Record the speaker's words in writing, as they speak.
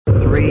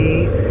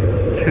3,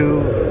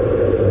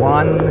 2,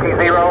 1,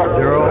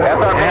 0,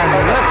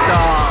 and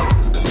liftoff.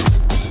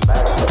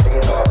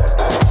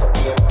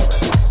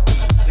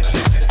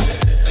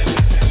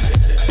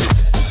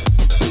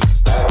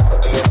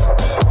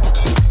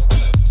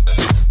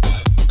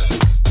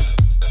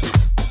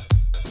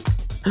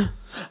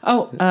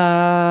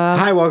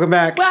 Hi, welcome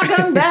back.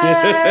 Welcome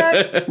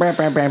back.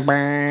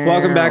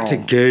 Welcome back to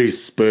Gay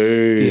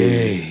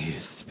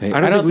Space. I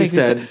don't think we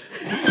said.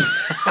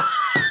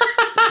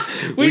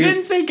 We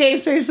didn't say gay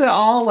space at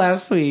all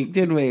last week,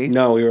 did we?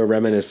 No, we were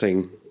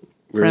reminiscing.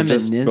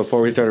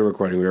 Before we started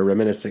recording, we were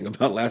reminiscing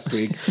about last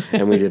week,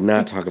 and we did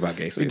not talk about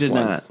Gay Space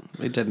once.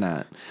 We did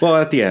not. Well,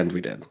 at the end, we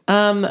did.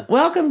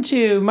 Welcome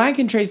to Mike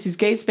and Tracy's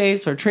Gay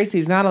Space, where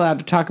Tracy's not allowed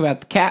to talk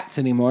about the cats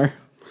anymore.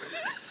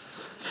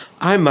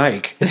 I'm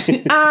Mike.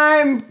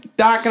 I'm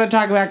not going to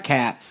talk about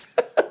cats.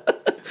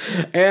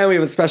 And we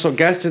have a special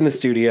guest in the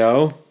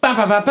studio.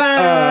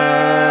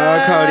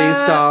 Ba-ba-ba-ba. Cody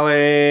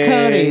Stallings.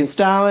 Cody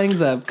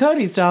Stallings of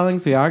Cody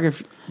Stallings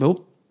Biography.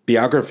 Oh.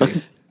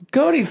 Biography.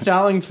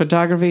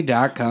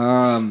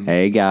 CodyStallingsPhotography.com.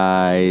 Hey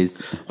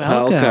guys.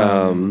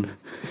 Welcome.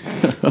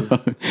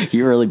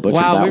 You really butchered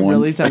Wow, that we one.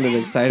 really sounded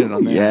excited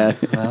on that. Yeah.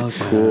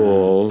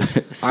 Cool.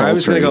 I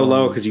was going to go Sultry.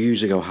 low because you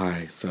usually go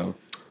high, so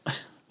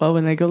Well,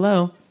 when they go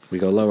low, we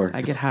go lower.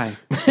 I get high.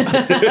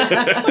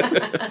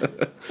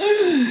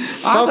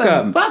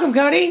 Welcome. Welcome,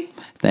 Cody.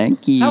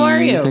 Thank you. How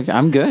are you?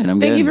 I'm good. I'm good.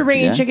 Thank you for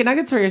bringing Yeah. chicken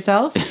nuggets for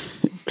yourself.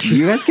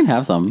 You guys can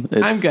have some.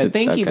 I'm good.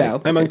 Thank you,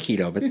 though. I'm on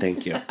keto, but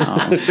thank you.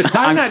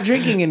 I'm not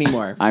drinking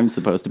anymore. I'm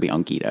supposed to be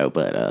on keto,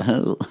 but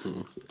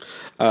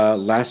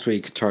Last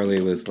week,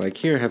 Charlie was like,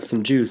 here, have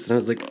some juice. And I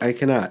was like, I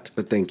cannot,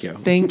 but thank you.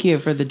 Thank you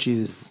for the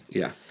juice.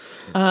 Yeah.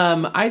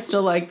 I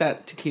still like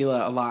that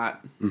tequila a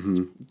lot.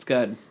 Mm-hmm. It's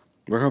good.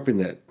 We're hoping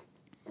that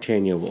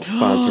Tanya will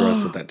sponsor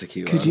us with that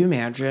tequila. Could you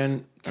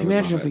imagine? Can you would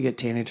imagine love if we it. get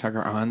Tanya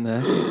Tucker on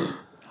this?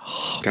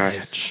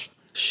 Guys,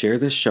 share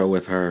this show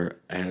with her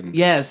and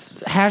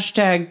Yes.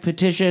 Hashtag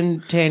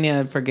petition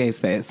Tanya for Gay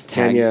Space.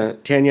 Tanya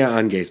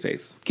on Gay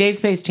Space. Gay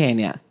Space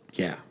Tanya.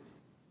 Yeah.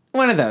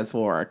 One of those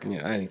will work.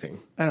 Yeah, anything.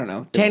 I don't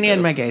know. Tanya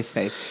and my Gay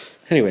Space.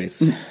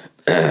 Anyways,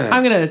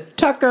 I'm going to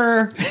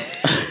Tucker.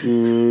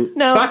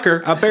 No.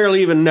 Tucker, I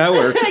barely even know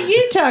her.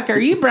 You Tucker.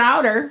 You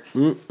Browder.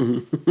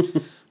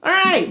 All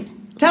right.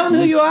 Tell them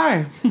who you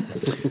are.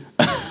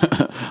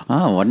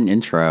 oh, what an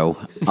intro.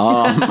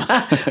 Oh,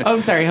 I'm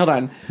sorry. Hold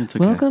on. It's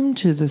okay. Welcome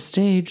to the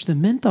stage, the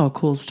menthol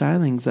cool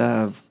stylings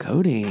of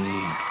Cody. Is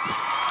that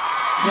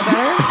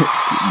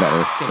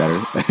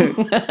Better.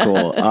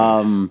 Cool.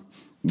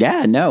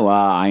 Yeah, no,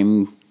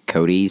 I'm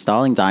Cody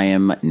Stallings. I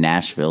am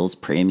Nashville's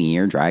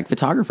premier drag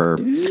photographer.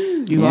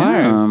 You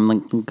are. I'm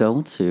like the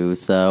go-to,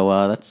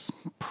 so that's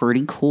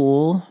pretty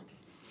cool.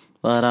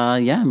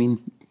 But yeah, I mean,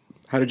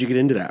 How did you get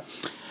into that?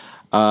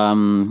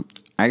 I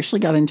actually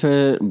got into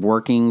it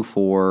working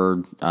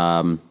for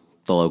the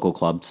local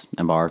clubs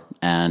and bar,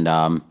 and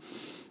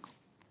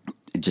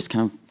it just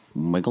kind of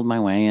wiggled my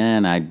way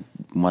in. I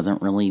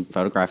wasn't really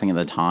photographing at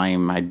the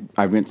time.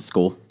 I went to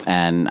school,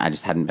 and I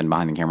just hadn't been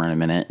behind the camera in a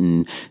minute,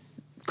 and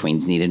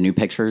Queens needed new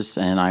pictures,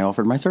 and I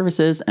offered my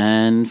services,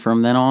 and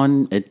from then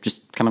on, it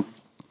just kind of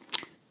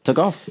took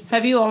off.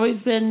 Have you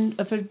always been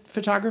a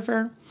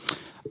photographer?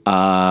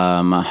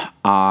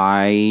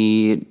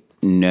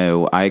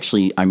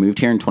 I moved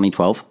here in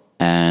 2012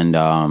 and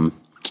I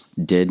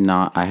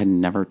had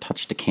never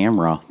touched a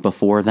camera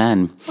before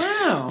then.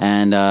 Wow.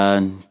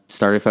 And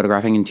started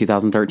photographing in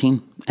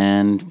 2013,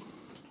 and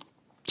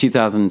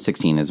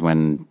 2016 is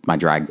when my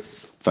drag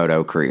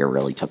photo career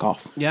really took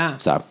off. Yeah.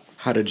 So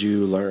How did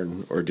you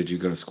learn, or did you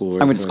go to school?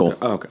 Or I went to anything school. like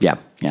that? Oh, okay. Yeah.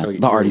 Oh, you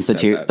The Art already said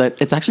Institute. that.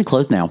 It's actually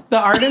closed now. The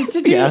Art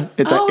Institute? Yeah.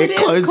 it It is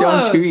closed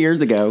down 2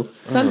 years ago.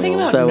 Something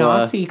about So,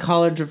 Nazi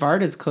College of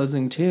Art is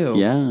closing too.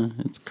 Yeah.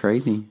 It's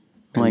crazy.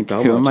 Like,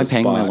 Belmont who am I just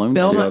paying my bought loans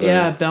Belmont, to?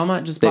 yeah,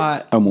 Belmont just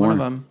bought O'Moore. one of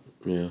them.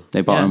 Yeah,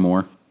 They bought Yeah.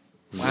 more.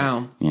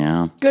 Wow.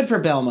 Yeah. Good for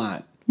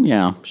Belmont,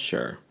 Yeah.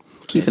 sure.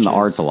 Keeping the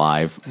arts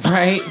alive.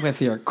 right?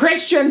 With your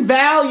Christian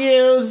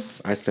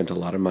values. I spent a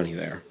lot of money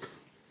there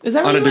Is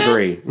that on where a you went?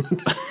 degree.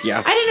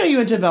 Yeah. I didn't know you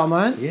went to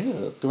Belmont. Yeah.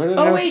 Do I not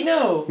Oh, have- wait,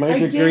 no. My I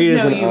degree did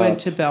is know in you art. went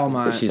to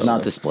Belmont. She's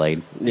not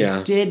displayed.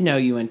 Yeah. Did know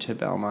you went to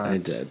Belmont. I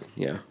did.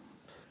 Yeah.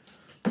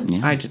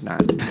 Yeah. I did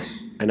not.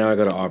 And now I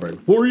go to Auburn.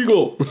 War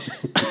Eagle.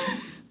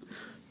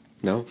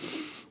 No,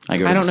 I I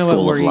go to don't the know School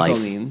what War of Eagle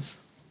Life. means.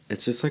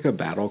 it's just like a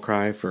battle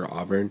cry for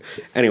Auburn.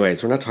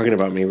 Anyways, we're not talking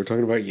about me. We're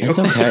talking about you. It's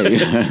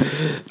okay.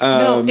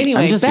 No,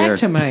 anyway, I'm just back here.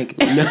 to Mike.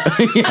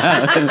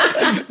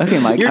 Okay,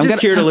 Mike. You're I'm just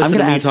gonna- here to listen I'm to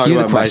gonna me ask talk you the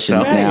about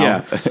questions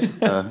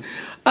myself. now.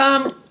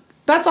 Yeah.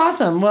 That's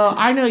awesome. Well,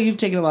 I know you've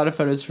taken a lot of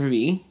photos for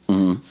me.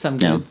 Some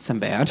good, Yeah. some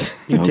bad.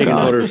 You've Oh, taken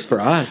God. photos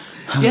for us.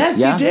 Yes,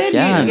 Yeah, you did.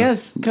 yeah.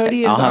 Yes,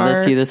 Cody is I'll have our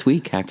this to you this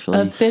week, actually.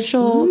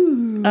 official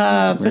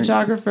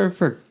photographer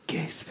for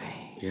Gay Space.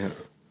 Yeah.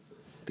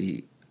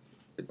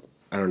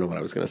 I don't know what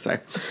I was going to say.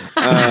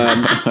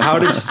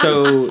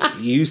 So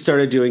you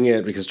started doing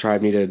it because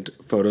Tribe needed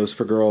photos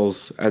for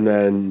girls, and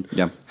then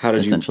Yeah, how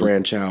did you essentially.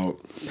 branch out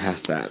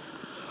past that?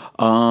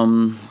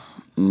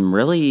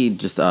 Really,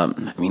 just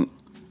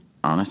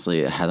honestly,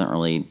 it hasn't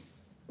really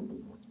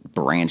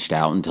branched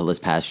out until this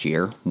past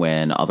year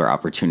when other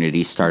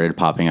opportunities started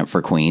popping up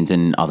for Queens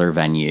and other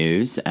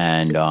venues,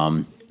 and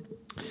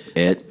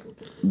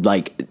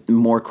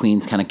more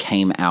Queens kind of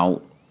came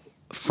out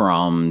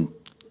from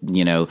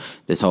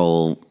this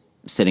whole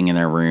sitting in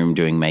their room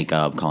doing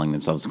makeup, calling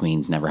themselves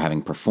Queens, never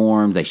having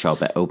performed. They show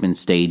up at open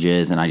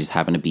stages, and I just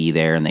happen to be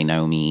there, and they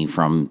know me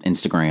from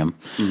Instagram.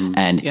 Mm-hmm.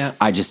 And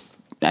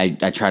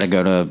I try to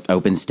go to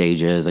open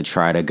stages. I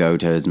try to go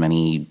to as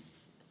many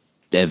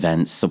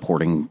events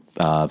supporting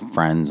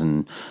friends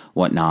and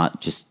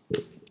whatnot, just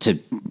to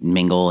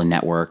mingle and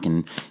network.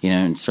 And,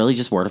 it's really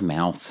just word of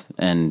mouth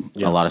and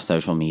a lot of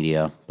social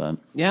media. But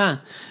yeah.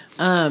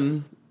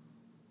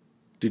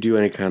 Do you do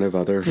any kind of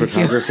other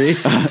photography?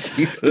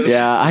 Jesus.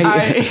 Yeah, I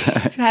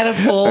had a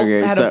full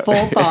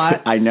full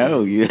thought. I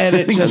know you, and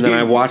then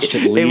I watched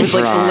it leave. It was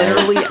like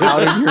literally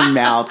out of your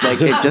mouth,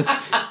 like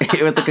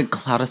it was like a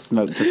cloud of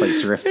smoke, just like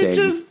drifting.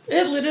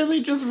 It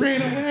literally just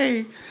ran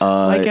away,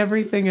 like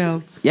everything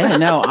else. Yeah,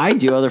 no, I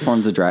do other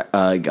forms of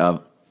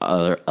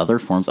other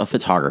forms of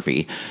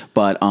photography,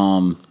 but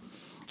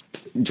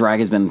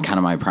drag has been kind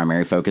of my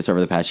primary focus over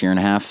the past year and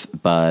a half.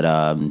 But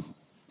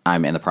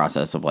I'm in the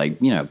process of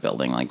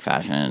building like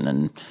fashion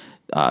and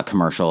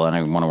commercial, and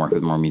I want to work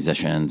with more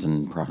musicians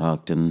and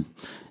product, and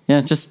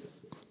just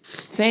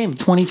same.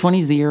 2020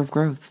 is the year of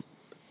growth.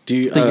 Do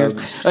you,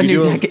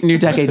 new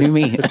decade, new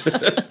me.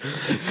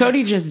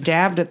 Cody just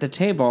dabbed at the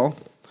table.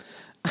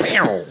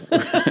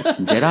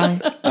 Did I?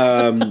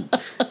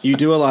 You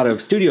do a lot of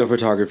studio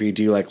photography.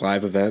 Do you like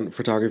live event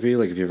photography?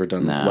 Like, have you ever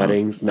done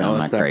weddings? No,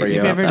 that's not crazy.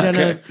 for you. Have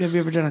you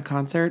ever done a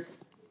concert?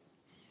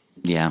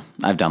 Yeah,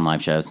 I've done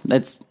live shows.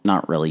 It's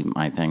not really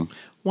my thing.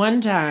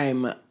 One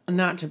time,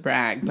 not to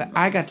brag, but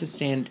I got to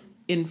stand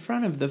in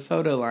front of the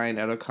photo line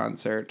at a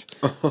concert.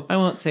 I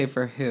won't say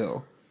for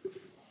who,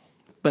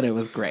 but it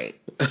was great.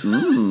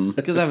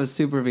 Because I was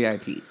super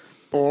VIP.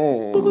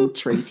 Oh,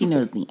 Tracy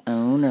knows the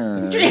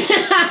owner.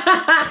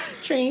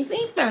 Tracy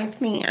fucked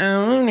the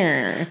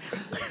owner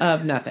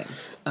of nothing.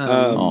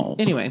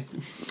 Anyway.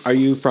 Are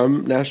you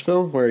from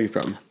Nashville? Where are you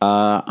from?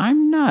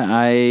 I'm not.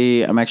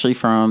 I'm actually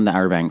from the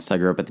Outer Banks. I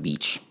grew up at the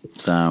beach.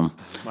 So,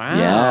 wow.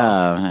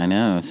 Yeah, I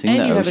know. And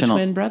you have a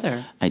twin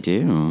brother. I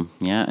do.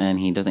 Yeah, and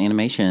he does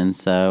animation.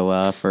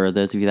 So, for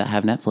those of you that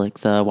have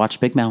Netflix,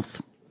 watch Big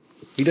Mouth.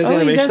 He does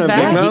animation on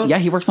Big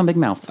Mouth? He works on Big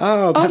Mouth.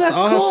 Oh, that's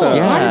awesome. Cool.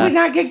 Yeah. Why did we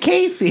not get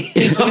Casey?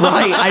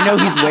 Right. I know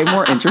he's way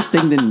more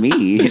interesting than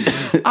me.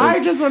 I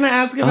just want to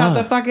ask about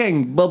the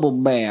fucking bubble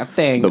bath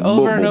thing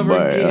over and over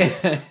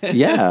again.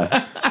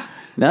 Yeah.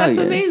 No, that's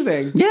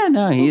amazing. Yeah,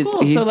 no, he's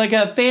so like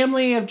a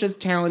family of just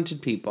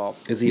talented people.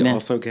 Is he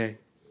also gay?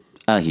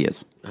 He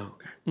is. Oh,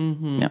 okay.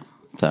 Mm-hmm. Yeah.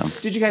 So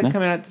did you guys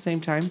come out at the same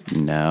time?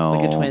 No.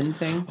 Like a twin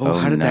thing? Oh,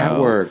 how did that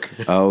work?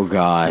 Oh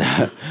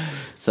God.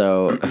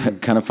 So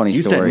kind of funny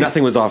story. You said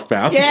nothing was off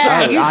bounds.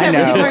 Yeah, you said we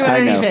can talk about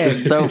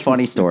anything. So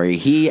funny story.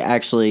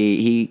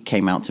 He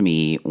came out to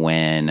me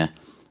when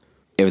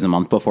it was a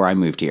month before I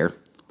moved here.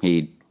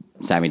 He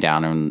sat me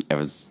down and it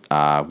was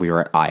we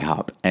were at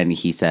IHOP, and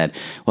he said,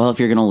 "Well, if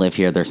you're gonna live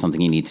here, there's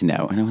something you need to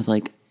know." And I was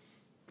like,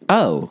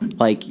 "Oh,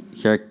 like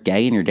you're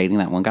gay and you're dating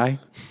that one guy?"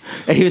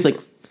 And he was like,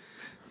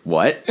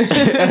 "What?"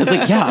 I was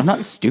like, "Yeah, I'm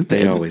not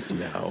stupid." They always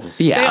know.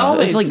 Yeah, they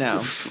always it's like,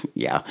 know.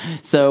 Yeah.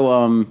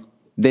 So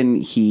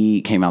then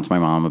he came out to my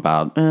mom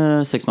about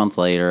 6 months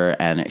later,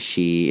 and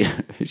she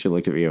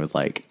looked at me and was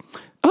like,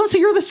 "Oh, so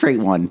you're the straight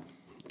one?"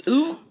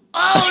 Ooh.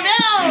 Oh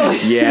no.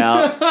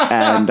 Yeah,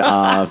 and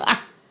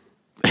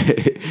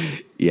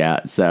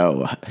yeah,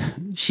 so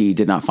she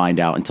did not find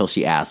out until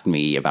she asked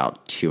me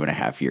about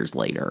 2.5 years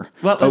later.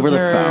 What was over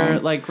her the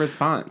phone. like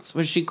response?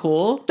 Was she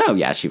cool? Oh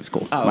yeah, she was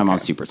cool. Oh, my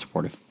mom's super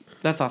supportive.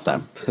 That's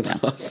awesome.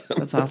 That's awesome.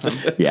 That's awesome.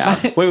 Yeah.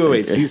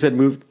 Wait. So you said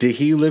moved? Did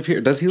he live here?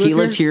 Does he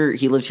live here?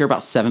 He lived here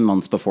about 7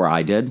 months before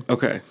I did.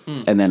 Okay.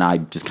 And then I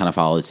just kind of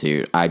followed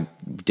suit. I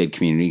did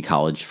community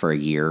college for a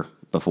year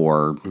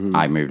before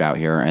I moved out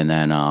here, and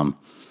then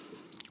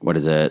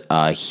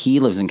he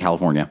lives in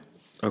California.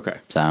 Okay.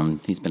 So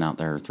he's been out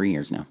there 3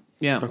 years now.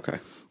 Yeah. Okay.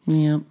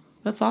 Yeah.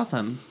 That's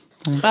awesome.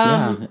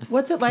 Yeah,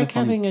 What's it like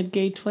having a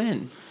gay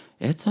twin?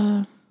 It's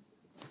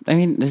I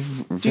mean,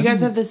 do you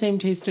guys have the same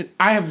taste in?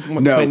 I have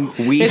no.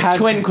 It's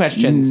twin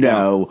questions.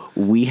 No,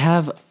 we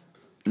have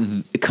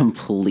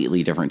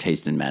completely different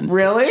taste in men.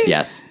 Really?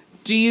 Yes.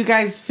 Do you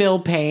guys feel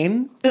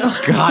pain?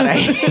 God, I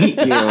hate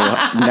you.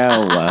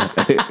 No,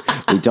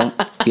 we don't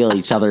feel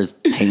each other's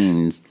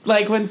pains.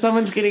 Like when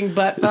someone's getting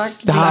butt fucked.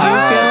 Stop. Do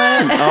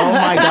you feel it? Oh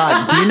my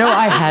God! Do you know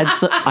I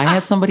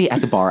had somebody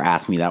at the bar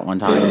ask me that one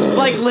time?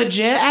 Like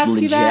legit ask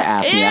you that?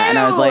 Ask me that, and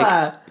I was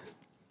like,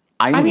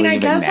 I'm mean, I leaving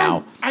guess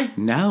now.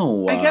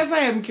 No. I guess I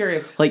am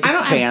curious. Like I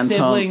don't have Phantom.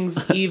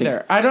 siblings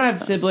either. I don't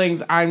have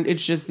siblings.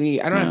 It's just me.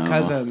 I don't have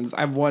cousins.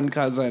 I have one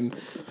cousin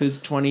who's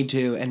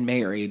 22 and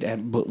married,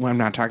 and I'm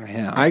not talking to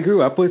him. I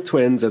grew up with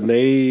twins, and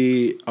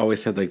they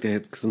always said like they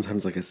had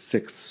sometimes like a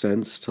sixth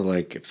sense to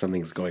like if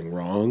something's going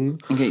wrong.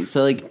 Okay,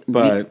 so like,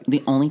 But-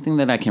 the only thing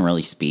that I can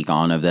really speak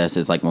on of this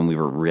is like when we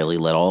were really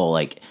little,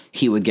 like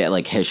he would get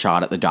like his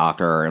shot at the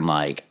doctor, and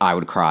like I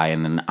would cry,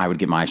 and then I would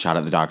get my shot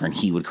at the doctor, and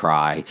he would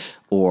cry,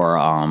 or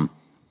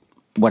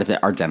what is it?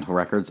 Our dental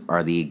records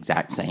are the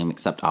exact same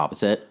except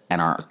opposite, and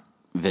our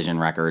vision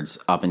records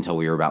up until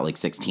we were about like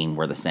 16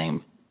 were the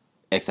same,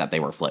 except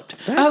they were flipped.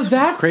 That's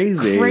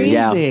crazy.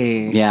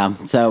 Yeah.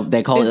 So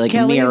they call Is it like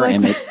Kelly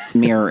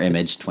mirror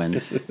image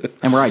twins,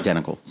 and we're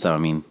identical. So I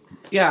mean,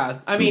 Yeah,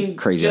 I mean,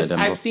 Crazy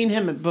identical. I've seen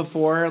him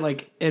before,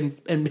 like,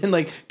 and been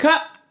like,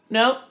 cut.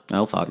 Nope.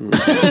 oh fuck.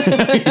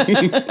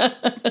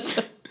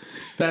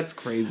 That's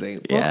crazy.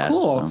 Yeah,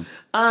 Well, cool.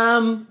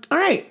 All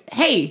right.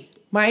 Hey,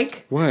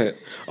 Mike. What?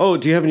 Oh,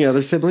 do you have any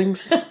other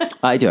siblings?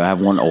 I do. I have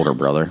one older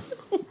brother.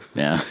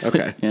 Yeah.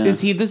 Okay. Yeah.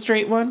 Is he the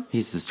straight one?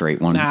 He's the straight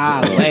one.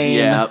 Ah, lame.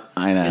 Yeah,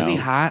 I know. Is he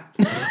hot?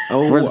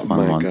 Oh We're the fun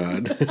my ones.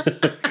 god.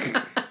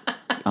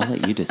 I'll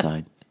let you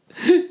decide.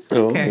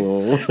 Okay.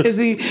 Oh. Is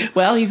he?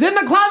 Well, he's in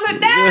the closet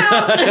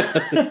now.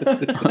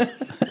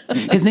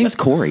 His name's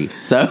Corey,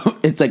 so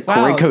it's like Wow.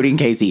 Corey, Cody, and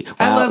Casey. Wow.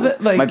 I love it.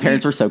 Like my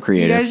parents were so You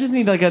creative. guys just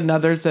need like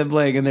another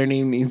sibling, and their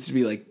name needs to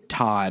be like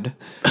Todd,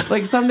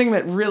 like something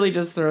that really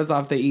just throws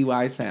off the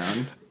EY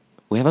sound.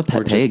 We have a Or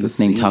pet just pig the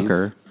named Cs.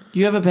 Tucker.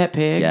 You have a pet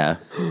pig? Yeah.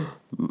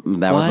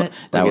 That What?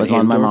 was an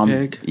on my indoor mom's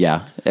pig?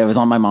 Yeah. It was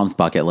on my mom's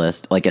bucket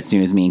list. Like as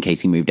soon as me and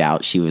Casey moved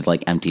out, she was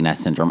like empty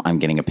nest syndrome. I'm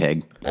getting a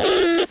pig.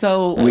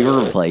 So We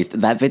were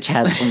replaced. That bitch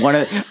has one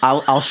of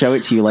I'll show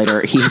it to you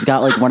later. He's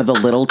got like one of the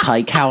little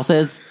tyke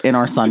houses in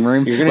our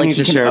sunroom. You're gonna like, need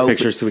he to can share a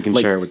picture so we can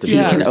share it with the He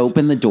can viewers.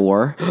 open the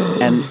door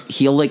and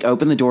he'll like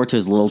open the door to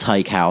his little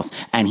tyke house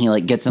and he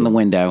like gets in the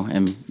window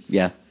and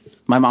yeah.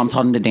 My mom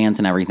taught him to dance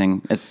and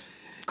everything. It's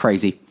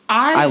crazy.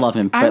 I love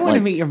him. I but, want to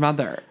like, meet your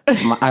mother.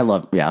 I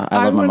love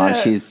my mom. wanna-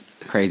 She's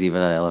crazy,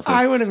 but I love her.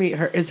 I want to meet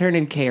her. Is her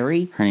name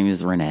Carrie? Her name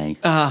is Renee.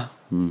 I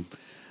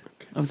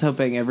was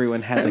hoping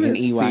everyone had like an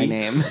EY C.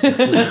 name.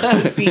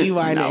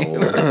 CEY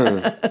name.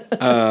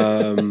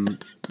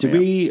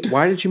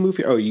 Why did you move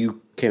here? Oh,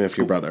 you came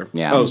after your brother.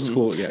 Yeah. Oh,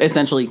 school. Yeah.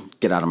 Essentially,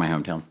 get out of my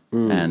hometown.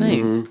 And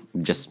Nice.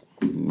 just,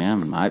 yeah.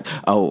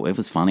 It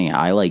was funny.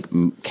 I like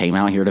came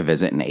out here to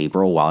visit in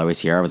April. While I was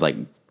here, I was like,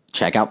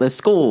 check out this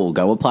school,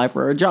 go apply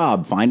for a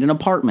job, find an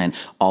apartment,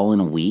 all in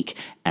a week.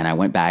 And I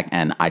went back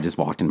and I just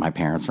walked in my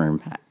parents'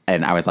 room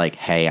and I was like,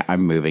 hey,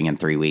 I'm moving in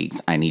 3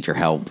 weeks. I need your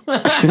help.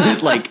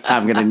 Like,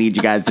 I'm going to need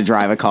you guys to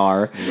drive a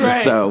car.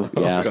 Right. So,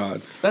 yeah. Oh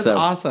God. That's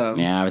awesome.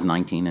 Yeah, I was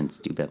 19 and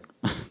stupid.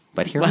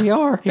 But here we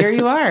are. Here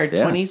you are,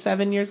 Yeah.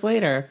 27 years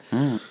later.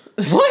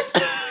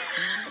 What?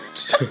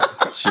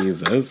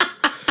 Jesus.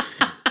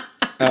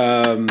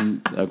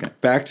 Okay.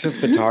 Back to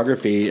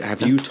photography.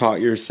 Have you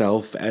taught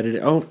yourself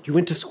editing? Oh, you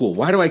went to school.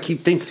 Why do I keep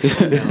thinking?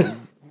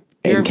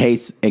 In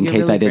case you're I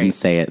really didn't great.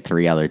 say it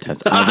 3 other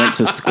times, I went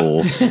to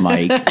school,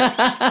 Mike.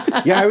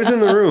 Yeah, I was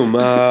in the room.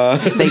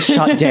 They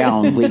shut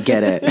down. We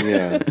get it.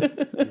 Yeah.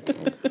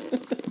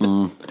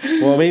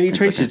 Well, maybe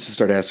Tracy should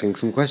start asking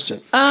some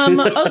questions.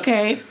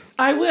 Okay,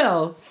 I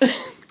will.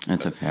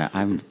 It's okay.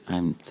 I'm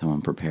so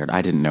unprepared.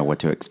 I didn't know what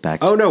to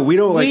expect. Oh no, we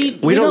don't like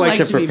we don't like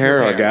to be prepare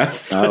our prepared.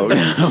 guests. Oh,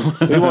 no.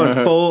 We want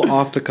full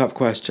off the cuff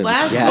questions.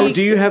 Last Yeah. Oh, week-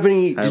 do you have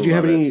any? Did you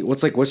have love any?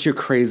 What's your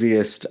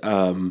craziest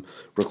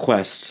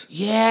request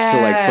Yeah.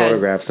 to like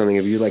photograph something?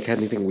 Have you like had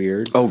anything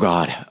weird? Oh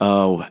God.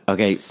 Oh,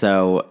 okay.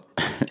 So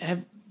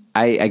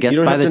I guess You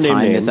don't by have the to name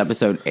time this names.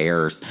 episode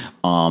airs,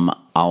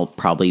 I'll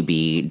probably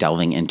be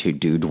delving into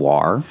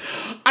Doudoir.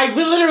 I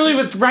literally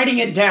was writing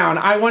it down.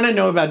 I want to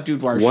know about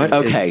boudoir. What?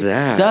 shoes. Okay. Is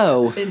that?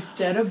 So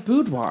Instead of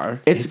boudoir,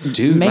 it's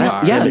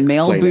boudoir.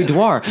 male Explain it.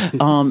 boudoir.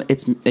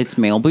 It's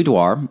male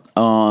boudoir.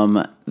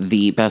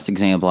 The best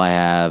example I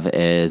have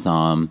is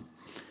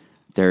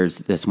there's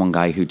this one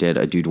guy who did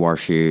a boudoir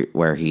shoot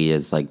where he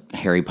is like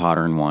Harry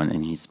Potter in one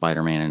and he's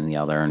Spider-Man in the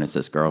other, and it's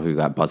this girl who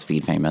got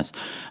BuzzFeed famous.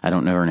 I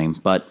don't know her name,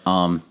 but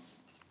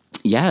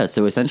yeah,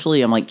 so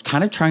essentially I'm like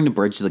kind of trying to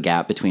bridge the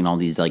gap between all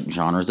these like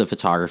genres of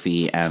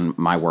photography and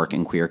my work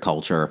in queer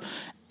culture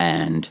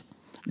and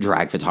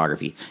drag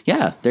photography.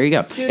 Yeah, there you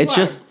go. It's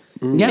just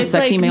It's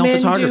sexy like male men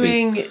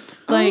photography. doing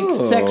like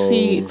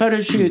sexy photo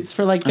shoots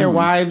for like their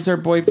wives or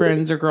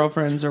boyfriends or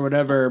girlfriends or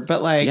whatever.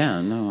 But like,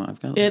 Yeah, no, I've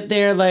got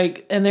they're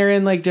like, and they're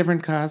in like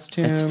different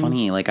costumes. It's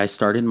funny. Like I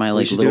started my We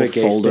like should do little a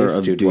gay folder space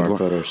of boudoir boudoir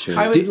photo shoot.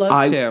 I would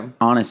love to.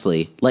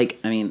 Honestly, like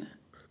I mean,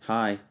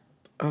 hi.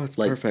 Oh, it's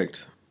like-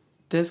 perfect.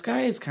 This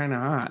guy is kind of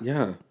hot.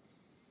 Yeah.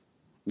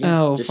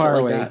 Oh, just far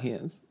shit like away that. he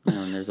is. Oh,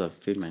 and there's a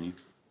food menu.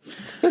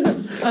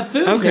 A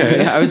food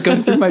Okay. I was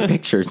going through my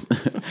pictures.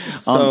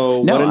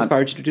 So no, what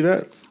inspired you to do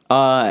that?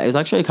 It was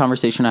actually a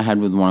conversation I had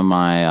with one of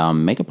my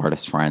makeup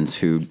artist friends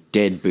who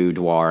did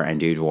boudoir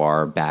and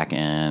doudoir back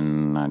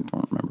in, I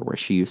don't remember where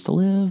she used to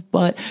live,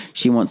 but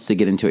she wants to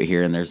get into it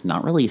here, and there's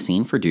not really a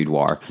scene for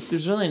boudoir.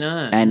 There's really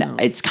not. And no.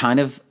 it's kind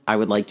of, I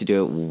would like to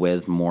do it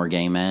with more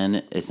gay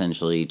men,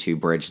 essentially to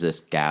bridge this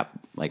gap,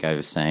 like I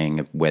was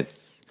saying, with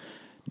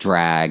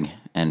drag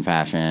and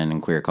fashion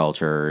and queer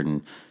culture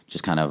and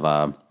just kind of,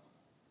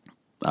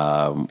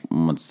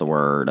 what's the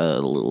word?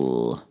 I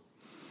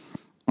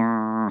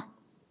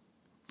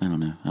don't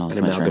know. An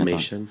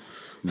amalgamation.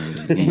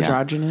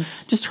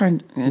 Androgynous. Just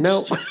trying.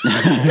 No.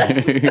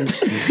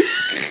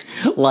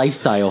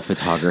 Lifestyle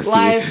photography.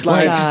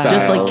 Lifestyle.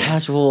 Just like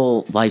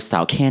casual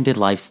lifestyle, candid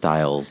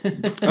lifestyle.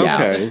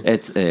 Okay.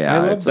 It's I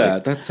love it's that.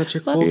 like- That's such a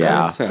cool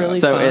yeah. concept. Really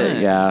so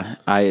fun.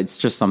 it's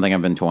just something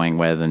I've been toying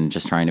with and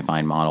just trying to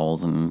find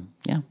models and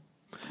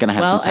gonna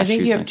have Well, some. I think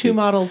shoots you have next 2 week.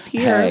 models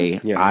here. Hey,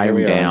 Yeah, here I'm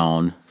we are.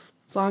 down.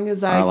 As long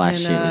as I Our last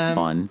can shoot was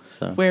fun.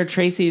 So wear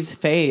Tracy's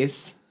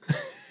face.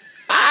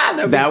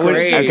 that would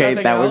great. okay.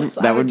 Something That would else?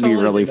 I that would would be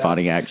totally really do that.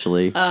 funny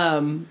actually.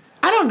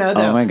 I don't know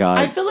though. Oh my God.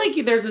 I feel like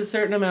there's a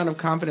certain amount of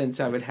confidence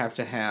I would have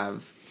to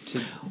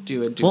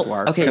do a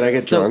boudoir. okay, Can I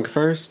get so- drunk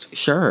first?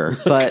 Sure,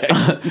 but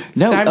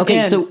no. I'm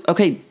Okay, in. so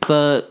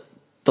the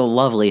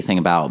lovely thing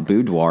about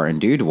boudoir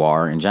and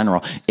doudoir in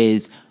general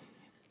is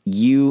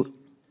you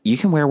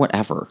can wear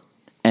whatever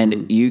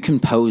and you can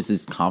pose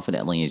as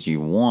confidently as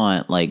you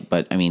want. Like,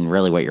 but I mean,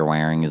 really, what you're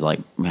wearing is like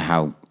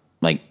how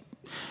like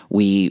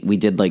we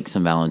did like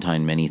some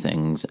Valentine mini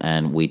things,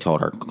 and we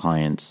told our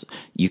clients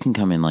you can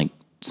come in like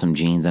some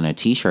jeans and a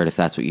t-shirt if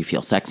that's what you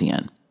feel sexy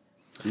in.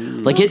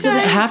 Like it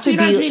doesn't Okay, have so to you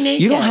don't have to be. be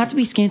naked. You don't have to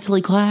be scantily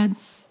clad.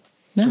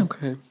 No.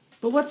 Okay.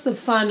 But what's the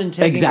fun in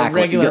taking Exactly.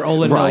 a regular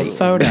Olin right. Mills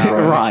photo?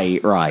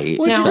 Right.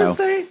 What'd Now- you just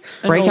say?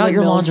 Break An out Olin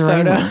your Mills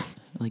lingerie. photo. more.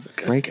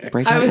 Like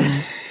break I out.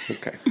 was-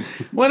 Okay.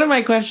 One of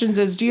my questions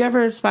is, do you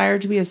ever aspire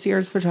to be a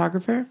Sears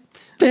photographer?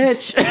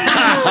 Bitch. I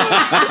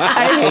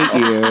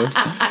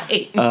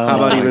hate you. How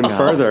about even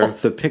further,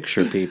 the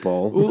picture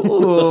people?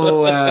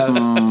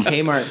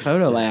 Kmart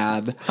Photo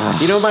Lab.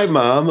 You know, my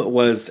mom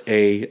was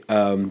a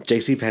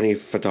JCPenney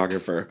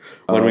photographer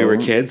when we were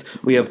kids.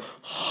 We have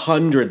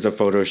hundreds of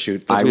photo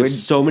shoots. We have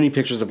so many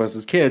pictures of us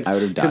as kids. I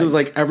would have because it died. was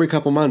like every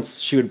couple months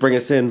she would bring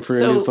us in for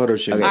a new photo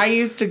shoot. I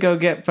used to go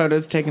get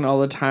photos taken all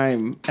the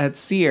time at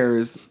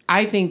Sears.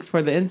 I think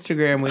for the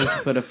Instagram, we should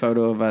put a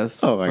photo of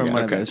us Oh my from God.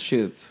 one Okay. of those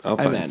shoots. I'll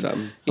I'm find in.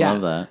 some. Yeah.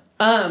 Love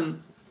that.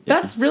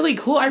 That's really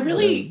cool. I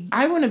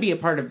want to be a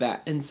part of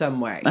that in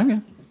some way. Okay.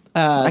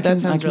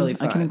 That sounds really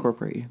fun. I can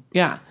incorporate you.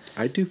 Yeah.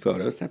 I'd do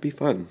photos. That'd be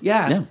fun.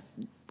 Yeah.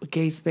 Yeah.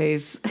 Gay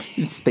space.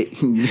 Ass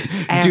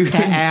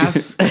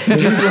Ass to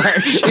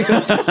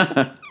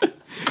ass.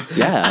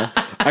 Yeah.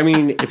 I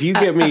mean, if you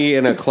get me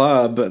in a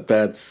club I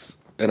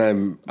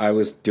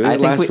was doing I it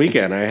think last we-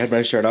 weekend. I had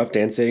my shirt off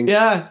dancing.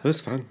 Yeah. It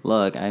was fun.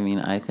 Look, I mean,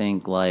 I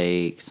think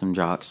like some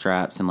jock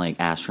straps and like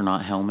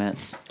astronaut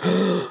helmets.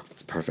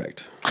 It's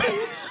perfect.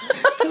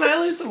 Can I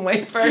lose some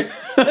weight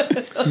first?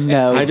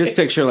 No. I just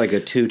picture like a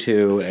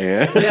tutu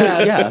and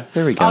Yeah. yeah.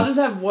 There we go. I'll just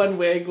have one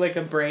wig, like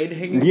a braid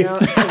hanging out,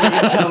 so we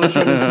can tell which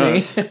one is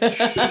me.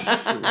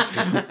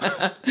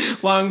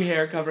 Long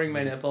hair covering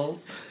my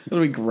nipples.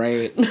 It'll be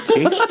great.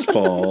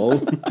 tasteful.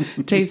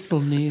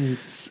 Tasteful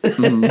nudes.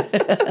 I'm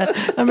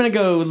gonna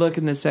go look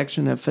in the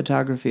section of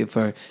photography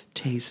for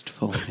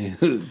tasteful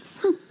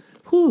nudes.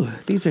 Whew,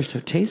 these are so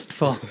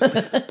tasteful.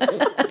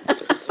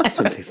 This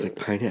one tastes like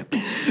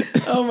pineapple.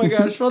 Oh my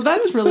gosh! Well,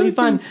 that's really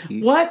fun.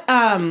 What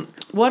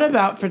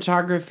about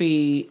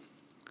photography?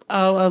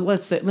 Let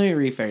me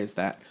rephrase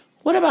that.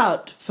 What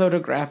about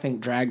photographing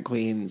drag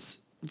queens?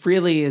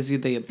 Really, is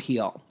the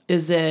appeal?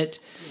 Is it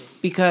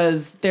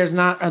because there's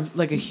not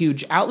a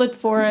huge outlet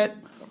for it,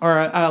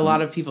 or a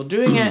lot of people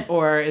doing it,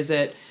 or is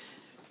it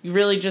you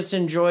really just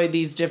enjoy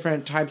these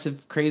different types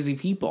of crazy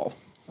people?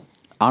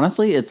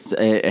 Honestly, it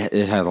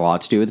has a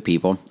lot to do with the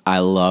people. I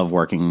love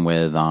working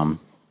with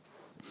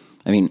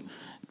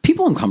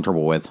people I'm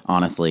comfortable with,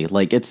 honestly.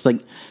 Like it's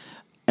like,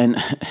 and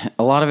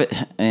a lot of it,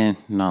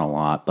 not a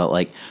lot, but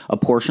like a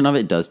portion of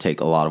it does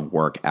take a lot of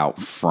work out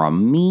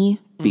from me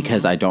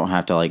because I don't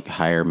have to like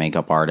hire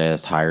makeup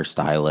artists, hire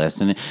stylists,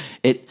 and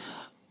it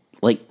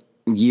like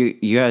you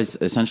guys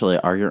essentially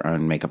are your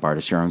own makeup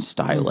artist, your own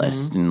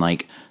stylist, and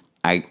like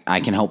I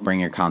can help bring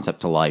your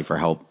concept to life or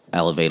help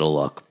elevate a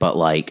look, but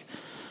like,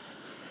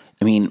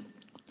 I mean,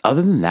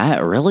 other than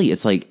that, really,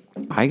 it's like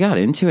I got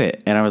into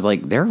it and I was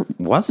like, there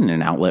wasn't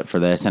an outlet for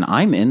this, and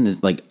I'm in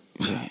this. Like,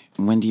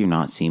 when do you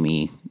not see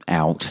me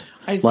out?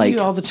 I see you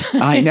all the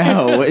time. I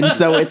know, and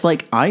so it's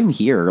like I'm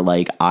here.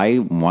 Like, I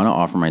want to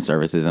offer my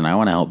services and I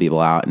want to help people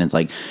out, and it's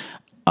like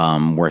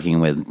working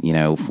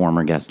with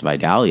former guest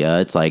Vidalia.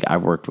 It's like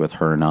I've worked with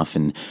her enough,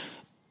 and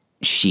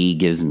she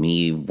gives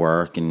me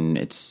work, and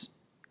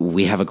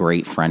we have a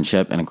great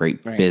friendship and a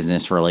great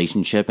business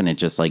relationship, and it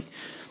just like.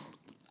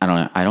 I don't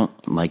know. I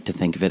don't like to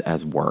think of it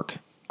as work.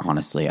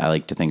 honestly. I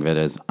like to think of it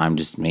as I'm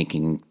just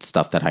making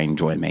stuff that I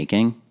enjoy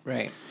making.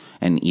 Right.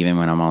 And even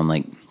when I'm on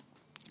like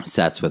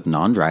sets with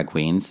non-drag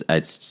queens,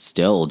 it's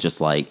still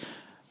just like,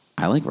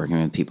 I like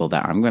working with people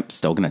that I'm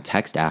still going to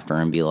text after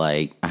and be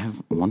like, I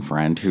have one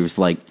friend who's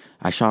like,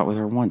 I shot with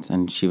her once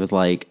and she was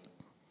like,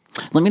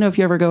 let me know if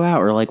you ever go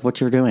out or like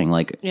what you're doing.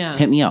 Like,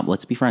 hit me up.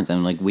 Let's be friends.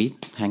 And like, we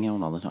hang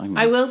out all the time.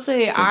 I will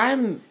say,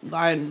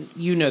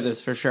 you know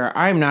this for sure.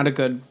 I'm not a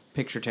good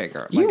picture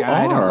taker. You like,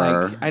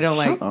 are. I don't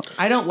like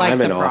I'm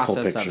the an awful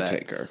process of picture it.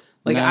 taker.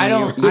 Like, No, I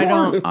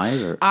don't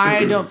either.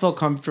 I don't feel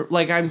comfortable.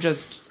 Like,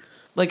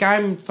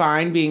 I'm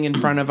fine being in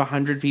front of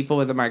 100 people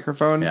with a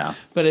microphone. Yeah.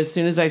 But as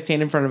soon as I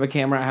stand in front of a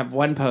camera, I have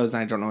one pose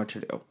and I don't know what to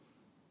do.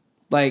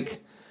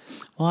 Like,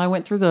 Well, I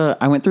went through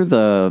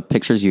the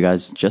pictures you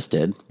guys just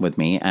did with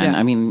me, and Yeah.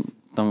 I mean,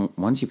 the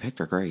ones you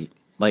picked are great.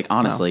 Like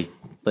honestly,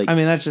 like I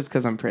mean, that's just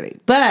because I'm pretty.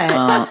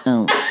 But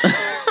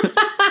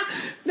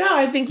no,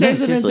 I think there's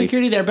an seriously.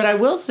 insecurity there. But I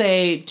will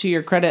say, to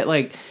your credit,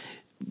 like,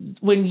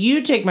 when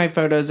you take my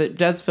photos, it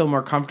does feel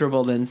more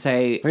comfortable than,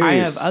 say, I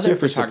have other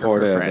super photographer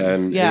supportive,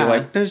 friends. and Yeah. you're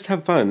like, no, just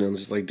have fun and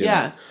just like do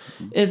Yeah.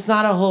 it. It's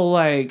not a whole,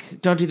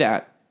 like, don't do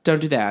that.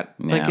 Don't do that.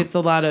 Like, Yeah. it's a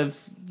lot of,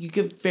 you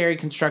give very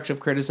constructive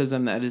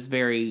criticism that is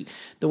very,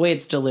 the way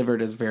it's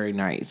delivered is very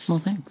nice. well,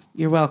 thanks.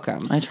 You're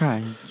welcome. I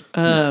try.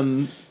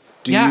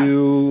 Do Yeah.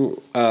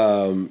 you,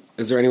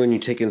 is there anyone you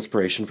take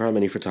inspiration from?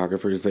 Any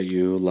photographers that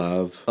you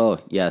love? Oh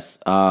yes.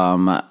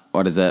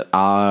 What is it?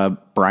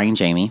 Brian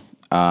Jamie.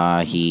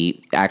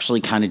 He actually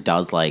kind of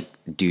does like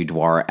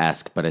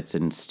Dudoir-esque, but it's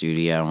in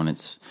studio and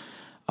it's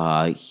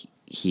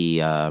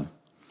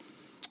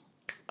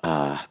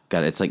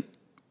it's like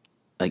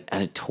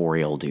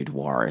editorial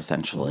Dudoir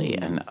essentially,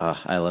 and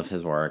I love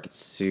his work. It's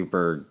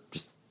super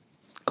just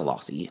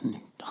glossy and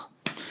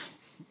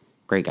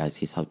great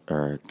guys.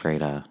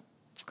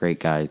 Great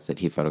guys that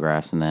he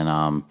photographs. And then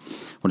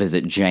what is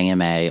it?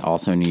 JMA,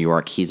 also in New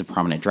York. He's a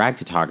prominent drag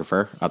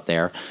photographer up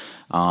there.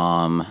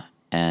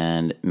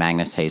 And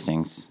Magnus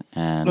Hastings,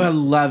 and I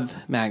love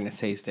Magnus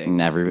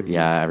Hastings.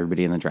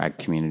 everybody in the drag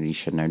community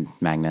should know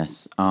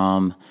Magnus.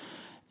 And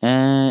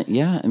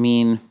yeah, I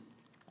mean,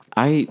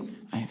 I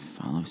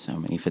follow so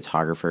many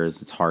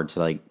photographers. It's hard to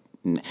like.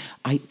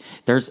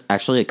 There's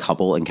actually a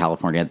couple in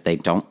California.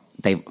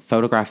 They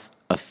photograph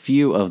a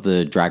few of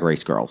the Drag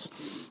Race girls,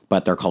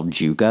 but they're called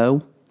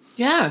JUCO.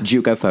 Yeah.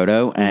 JUCO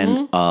photo,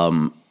 and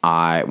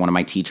one of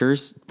my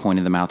teachers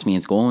pointed them out to me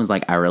in school and was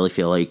like, I really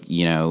feel like,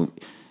 you know,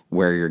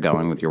 where you're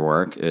going with your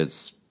work,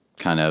 it's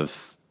kind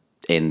of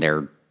in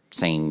their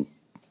same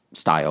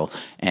style.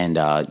 And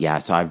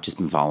so I've just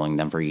been following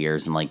them for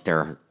years, and like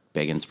they're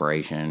big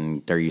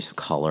inspiration, their use of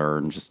color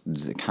and just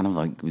kind of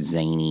like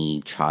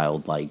zany,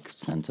 childlike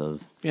sense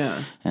of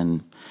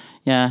and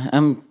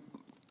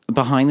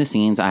behind the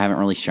scenes, I haven't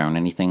really shown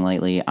anything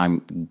lately.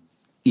 I'm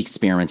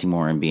experimenting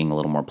more and being a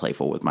little more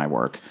playful with my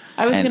work.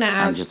 I was And going to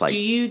I'm ask, just like, do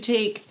you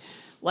take,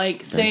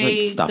 like,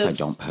 say, stuff I the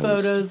don't post.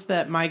 photos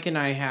that Mike and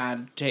I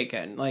had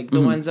taken, like Mm-hmm.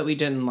 the ones that we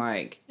didn't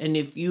like, and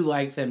if you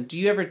like them, do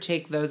you ever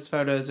take those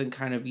photos and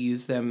kind of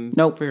use them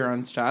Nope. for your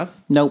own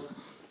stuff? Nope.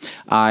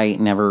 I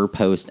never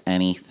post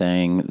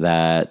anything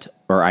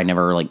or I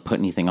never like put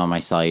anything on my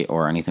site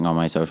or anything on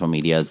my social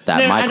medias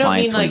that my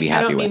clients wouldn't be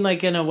happy I don't with. mean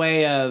like in a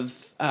way of,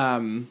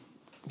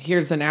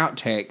 here's an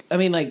outtake. I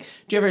mean, like,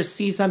 do you ever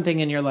see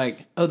something and you're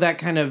like, oh, that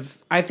kind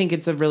of, I think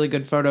it's a really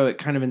good photo. It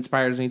kind of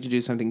inspires me to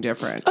do something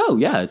different. Oh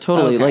yeah,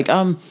 totally. Okay. Like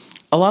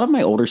a lot of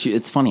my older shoots.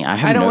 It's funny.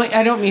 I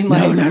don't mean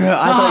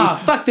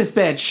like, fuck this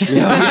bitch.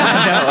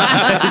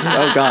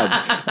 Oh God,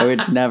 I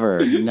would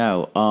never.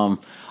 No.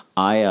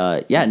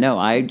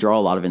 I draw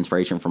a lot of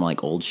inspiration from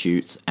like old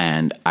shoots,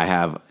 and I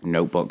have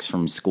notebooks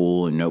from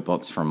school and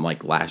notebooks from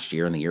like last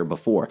year and the year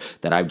before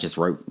that I've just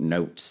wrote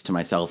notes to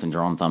myself and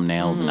drawn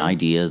thumbnails and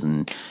ideas,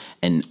 and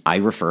I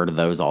refer to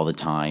those all the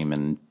time,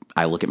 and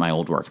I look at my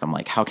old work and I'm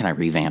like, how can I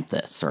revamp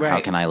this, or how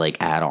Right. can I like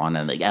add on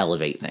and like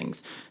elevate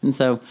things? And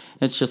so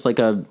it's just like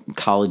a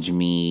college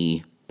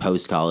me,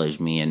 post college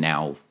me, and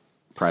now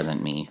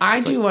present me. I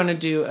It's do like, want to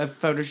do a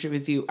photo shoot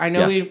with you. I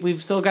know Yeah.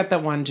 we've still got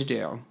that one to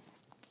do.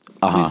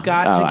 We've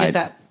got to get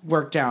that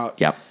worked out.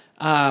 Yep.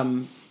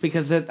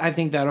 Because I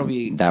think that'll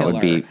be That would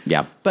killer. be,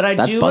 yeah. But I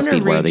That's do want to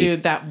BuzzFeed worthy.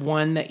 redo that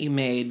one that you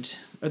made,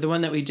 or the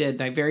one that we did,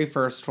 my very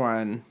first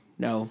one.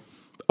 No.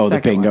 Oh, the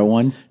second bingo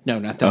one? No,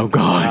 not that. Oh,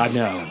 God.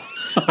 no.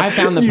 I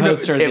found the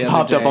poster. It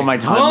popped up on my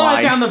timeline. Oh,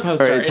 I found the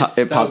poster. Or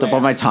it popped up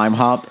on my time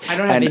hop. I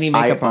don't have and any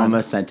makeup I on.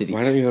 almost sent it to you.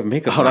 Why don't you have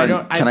makeup Hold on? on.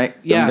 don't- Can I?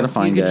 yeah, I'm gonna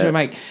find you can it show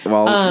Mike.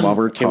 while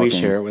we're talking. Can we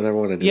share it with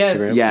everyone on Yes,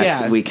 Instagram? Yes,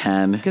 Yeah. we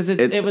can. 'Cause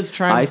it was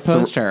Triumph's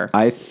poster.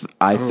 I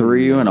threw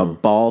you in a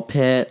ball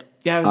pit.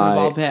 Yeah, I was in a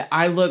ball pit.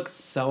 I look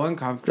so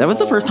uncomfortable. That was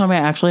the first time I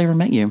actually ever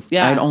met you.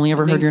 Yeah, I'd only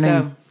ever I heard think your so.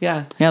 name.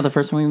 Yeah. Yeah, the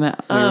first time we met,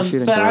 we were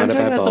shooting. But I'm Surrounded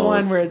talking by about the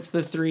one balls. where it's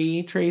the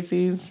 3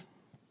 Tracy's.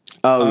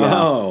 Oh yeah.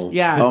 Oh.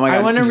 Yeah. Oh my God.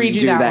 I want to redo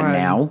do that one.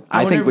 now.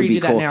 I think would want to be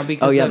redo cool. that now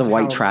because oh yeah, the of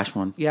white how- trash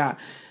one. Yeah.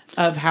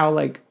 Of how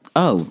like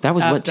Oh, that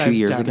was what, 2 I've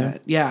years done ago?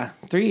 it. Yeah,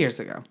 3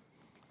 years ago.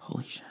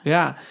 Holy shit.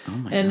 Yeah.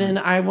 And then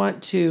I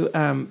want to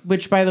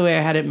which by the way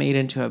I had it made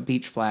into a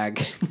beach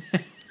flag.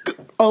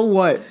 Oh,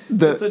 what?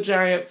 It's a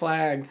giant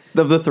flag.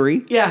 Of the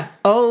 3? Yeah.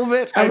 Oh,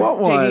 bitch, I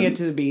want one. Taking it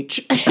to the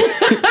beach.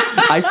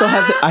 I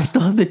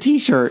still have the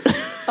T-shirt.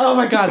 Oh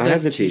my God, I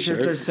have those the t-shirts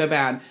t-shirt. are so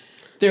bad.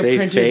 They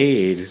printed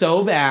fade.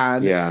 so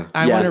bad. Yeah.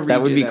 I Yeah, want to redo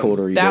that would be them. cool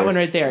to redo. That one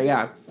right there,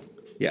 yeah.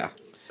 Yeah.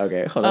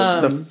 Okay, hold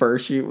on. The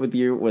first shoot with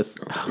you was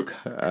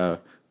Oh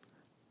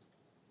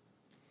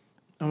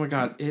my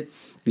God,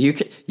 it's you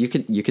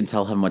can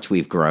tell how much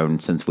we've grown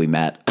since we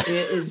met. it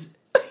is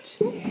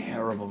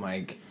terrible,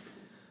 Mike.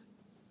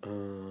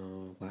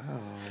 Oh, wow.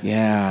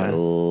 Yeah.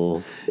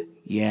 Oh.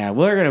 Yeah,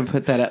 we're gonna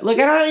put that up. Look,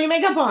 I don't have any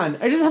makeup on.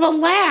 I just have a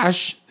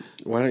lash.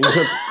 Why don't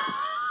you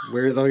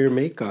where's all your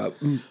makeup?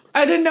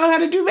 I didn't know how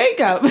to do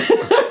makeup.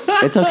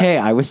 It's okay.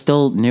 I was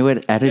still new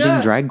at editing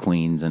Yeah. drag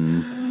queens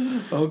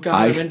and Oh God,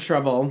 I'm in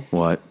trouble.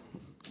 what?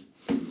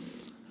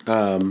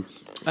 Oh,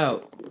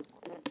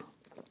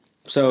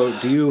 So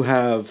do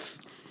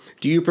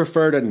you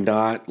prefer to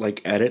not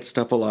like edit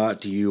stuff a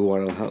lot? Do you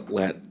want to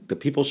let the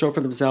people show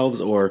for themselves,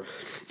 or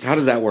how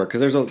does that work?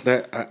 Because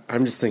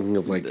I'm just thinking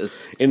of like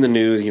in the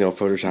news,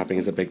 photoshopping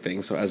is a big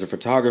thing. So as a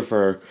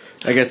photographer,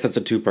 I guess that's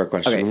a 2-part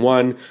question. Okay.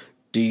 1,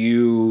 do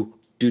you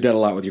do that a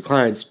lot with your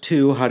clients?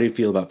 2, how do you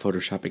feel about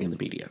photoshopping in the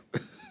media?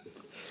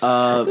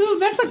 ooh,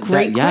 that's a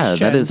great Yeah,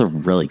 question. that is a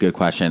really good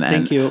question. And,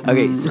 Thank you.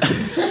 Okay, so,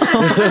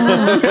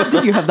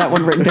 did you have that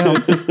one written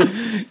down?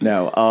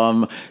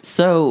 No.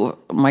 So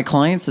my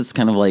clients is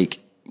kind of like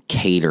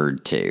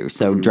catered to.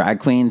 So drag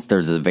queens,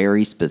 there's a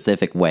very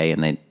specific way,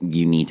 and that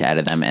you need to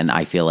edit them. And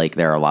I feel like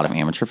there are a lot of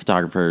amateur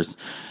photographers.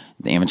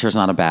 The amateur is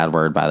not a bad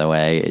word, by the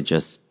way. It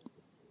just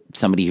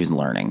somebody who's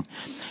learning.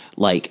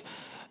 Like,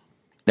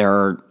 there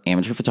are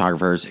amateur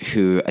photographers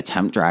who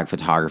attempt drag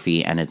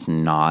photography, and it's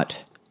not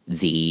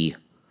the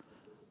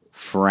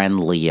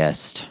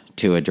friendliest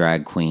to a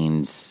drag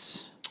queen's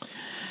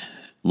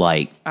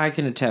like I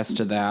can attest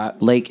to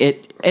that. like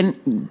it. And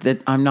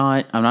that I'm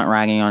not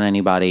ragging on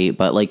anybody,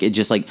 but like it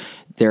just like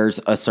there's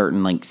a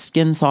certain like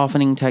skin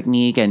softening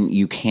technique, and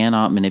you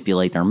cannot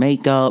manipulate their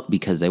makeup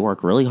because they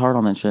work really hard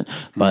on that shit.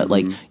 But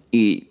like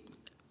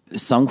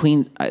some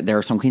queens, there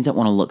are some queens that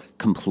want to look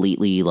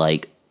completely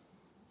like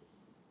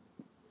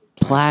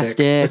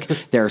plastic.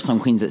 There are some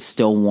queens that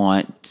still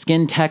want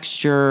skin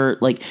texture,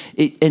 like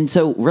it, and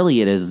so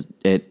really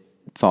it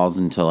falls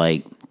into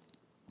like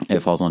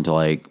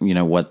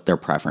what their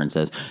preference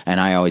is.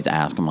 And I always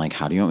ask them like,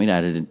 how do you want me to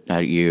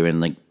edit you?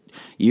 And like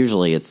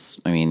usually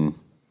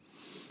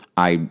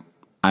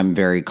I'm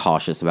very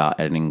cautious about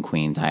editing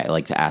queens. I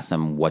like to ask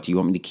them, what do you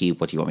want me to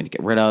keep? What do you want me to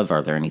get rid of?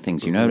 Are there any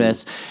things you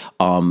notice?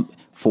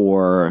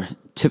 For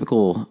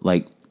typical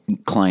like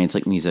clients,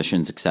 like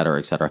musicians, et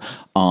cetera,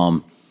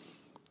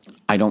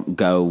 I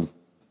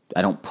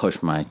don't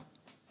push my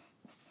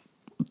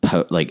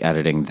like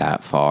editing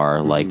that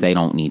far. Like they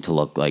don't need to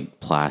look like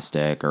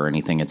plastic or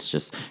anything. It's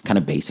just kind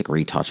of basic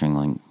retouching,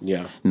 like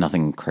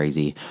nothing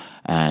crazy.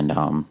 And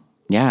and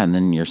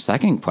then your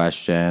second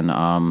question,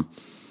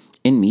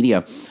 in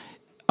media,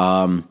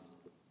 I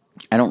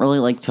don't really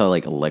like to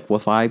like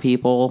liquefy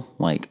people,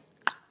 like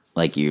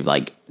you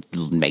like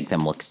make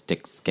them look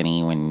stick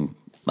skinny when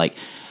like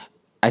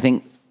I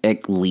think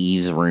it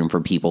leaves room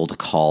for people to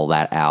call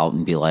that out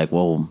and be like,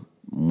 well,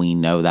 we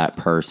know that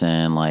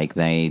person, like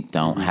they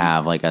don't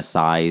have like a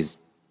size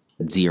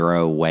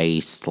 0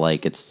 waist.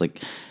 Like it's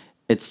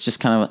just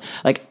kind of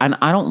like, and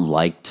I don't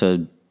like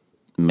to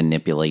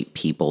manipulate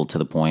people to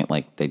the point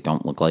like they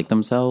don't look like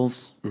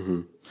themselves.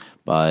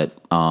 But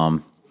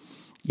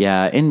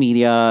in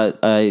media,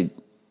 a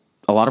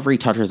lot of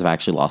retouchers have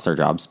actually lost their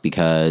jobs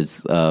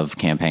because of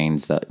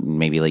campaigns that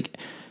maybe like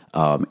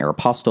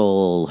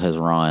Aeropostale has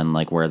run,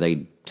 like where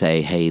they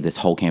say, hey, this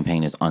whole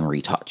campaign is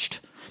unretouched.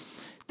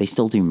 They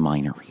still do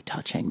minor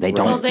retouching. They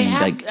don't. Well, they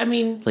have. Like, I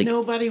mean, like,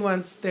 nobody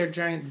wants their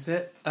giant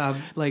zit.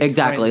 Like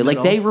exactly. right in the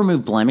Like they middle.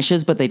 remove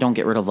blemishes, but they don't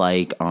get rid of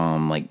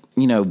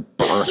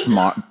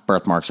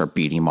birthmarks or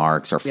beauty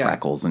marks or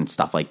freckles and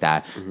stuff like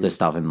that. The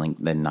stuff in like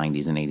the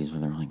 90s and 80s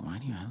where they're like, why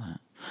do you have that?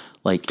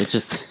 Like it's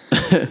just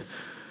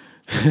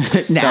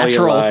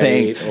natural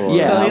things.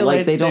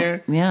 Like they don't.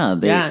 There.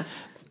 Yeah.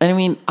 And I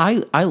mean,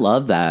 I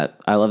love that.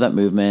 I love that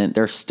movement.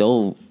 There's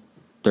still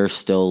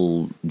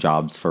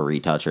jobs for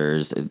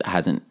retouchers. It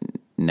hasn't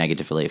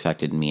negatively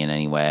affected me in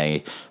any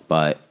way,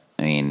 but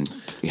I mean,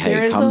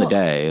 hey, come the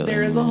day.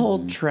 There is a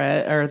whole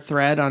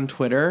thread on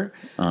Twitter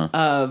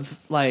of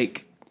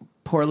like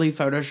poorly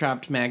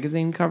photoshopped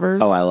magazine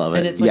covers. Oh, I love it.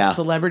 And it's like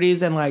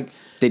celebrities and like.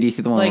 Did you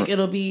see the one? Like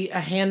it'll be a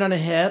hand on a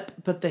hip,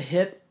 but the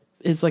hip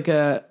is like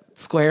a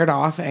squared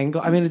off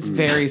angle. I mean, it's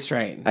very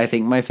strange. I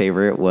think my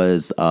favorite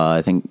was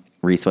I think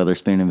Reese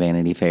Witherspoon in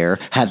Vanity Fair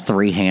had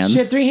 3 hands. She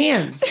had 3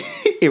 hands.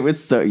 It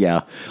was so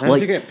How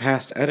does it get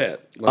past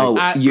edit?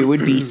 Like, you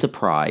would be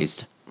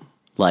surprised.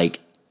 Like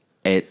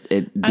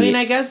it. I mean,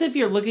 I guess if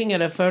you're looking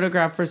at a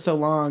photograph for so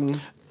long,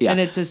 and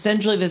it's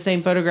essentially the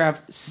same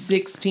photograph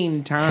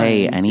 16 times.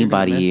 Hey,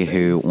 anybody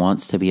who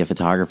wants to be a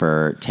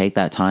photographer, take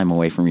that time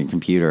away from your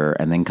computer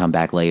and then come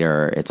back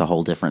later. It's a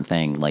whole different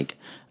thing. Like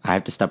I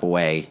have to step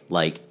away.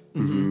 Like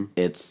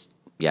it's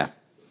Yeah.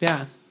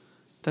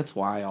 That's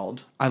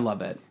wild. I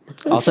love it.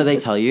 Also, they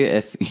tell you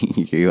if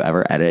you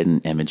ever edit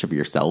an image of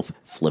yourself,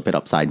 flip it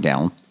upside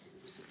down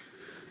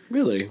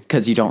Really?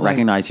 because you don't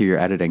recognize who you're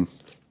editing.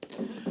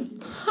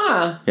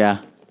 Huh? Yeah,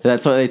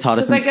 that's what they taught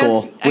us in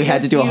school. We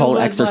had to do a whole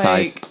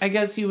exercise. I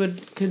guess you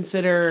would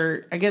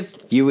consider. I guess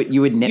You would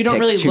nitpick you don't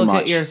really too look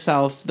much. at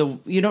yourself.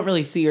 You don't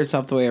really see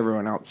yourself the way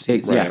everyone else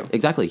sees. Yeah,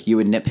 exactly. You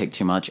would nitpick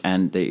too much,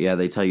 and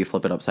they tell you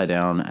flip it upside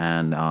down,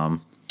 and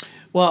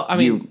Well, I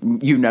mean,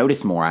 you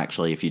notice more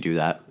actually if you do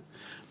that.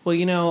 well,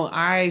 you know,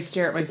 I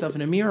stare at myself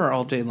in a mirror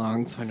all day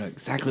long, so I know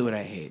exactly what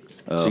I hate.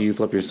 So you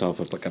flip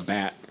yourself up like a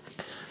bat.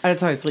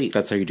 That's how I sleep.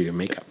 That's how you do your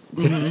makeup.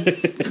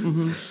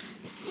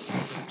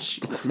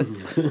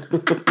 Jesus. All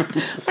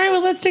right,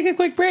 well, let's take a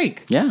quick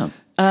break. Yeah.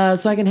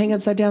 So I can hang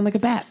upside down like a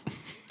bat.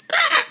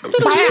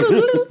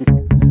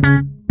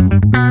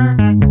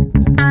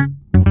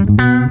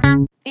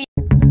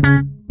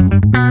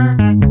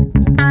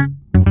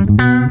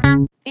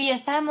 Y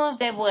estamos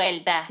de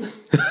vuelta.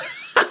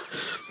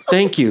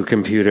 Thank you,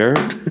 computer.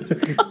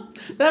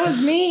 That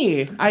was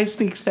me. I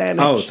speak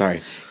Spanish. Oh,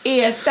 sorry. Y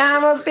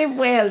estamos de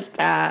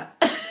vuelta.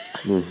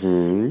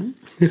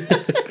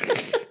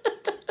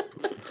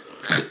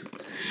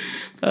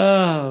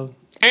 Oh.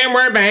 And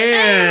we're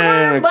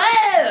back.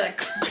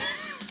 Back.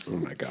 Oh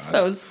my god.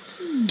 So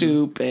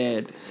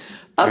stupid. Okay,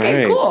 All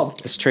right. cool.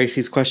 It's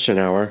Tracy's question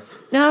hour.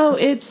 No,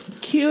 it's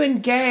Q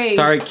and Gay.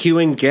 Sorry, Q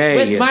and Gay.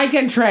 With Mike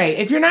and Trey.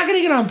 If you're not going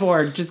to get on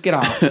board, just get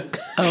off.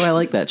 Oh, I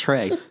like that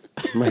Trey.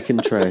 Mike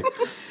and Trey.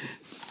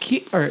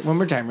 Q, all right, one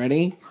more time.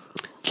 Ready?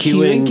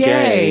 Q and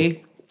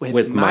Gay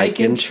with Mike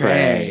and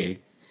Trey.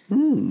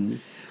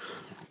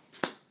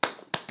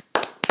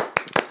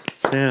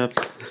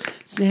 Snaps.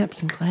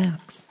 Snaps and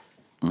claps.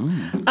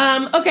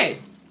 Okay.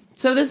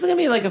 So this is gonna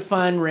be like a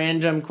fun,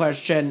 random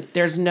question.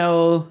 There's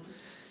no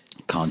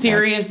Context.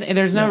 serious.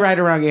 There's no right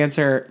or wrong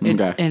answer.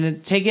 Okay.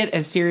 And take it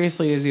as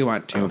seriously as you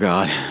want to. Oh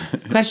God.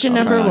 Question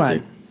I'll try number not one.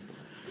 to.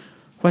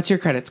 What's your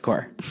credit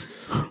score?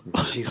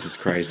 Jesus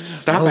Christ.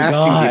 Stop Oh,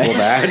 asking God. people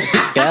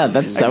that. Yeah,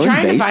 that's so I'm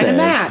trying invasive. to find a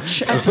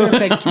match, a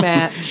perfect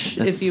match,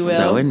 if you will.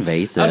 So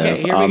invasive.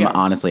 Okay, here we go.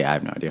 Honestly, I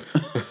have no idea.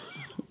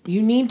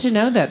 You need to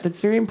know that. That's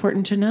very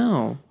important to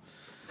know.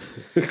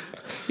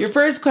 Your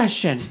first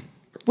question.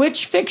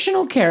 Which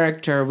fictional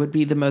character would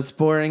be the most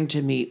boring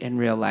to meet in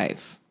real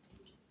life?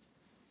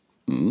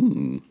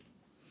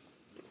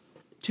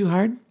 Too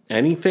hard?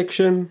 Any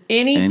fiction?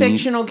 Any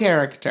fictional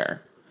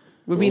character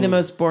would be the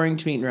most boring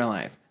to meet in real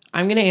life.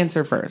 I'm going to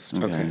answer first.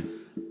 Okay.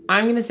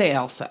 I'm going to say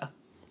Elsa.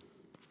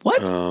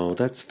 What? Oh,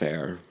 that's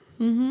fair.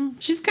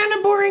 She's kind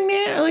of boring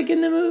now, like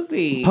in the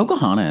movie.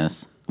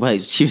 Pocahontas.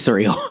 Wait, she was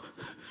real.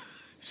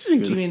 Do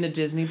you mean the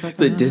Disney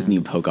Pocahontas? The Disney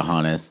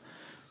Pocahontas.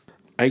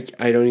 I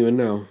don't even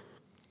know.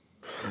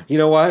 You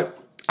know what?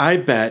 I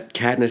bet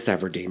Katniss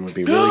Everdeen would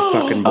be really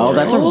fucking boring.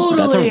 Oh,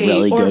 that's a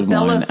really or good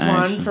Bella one. Swan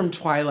Actually. from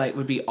Twilight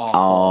would be awful.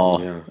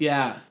 Oh,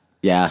 Yeah.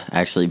 yeah.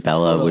 Actually,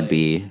 Bella Totally. would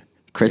be.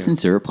 Kristen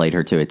Stewart played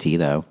her to a T,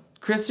 though.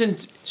 Kristen,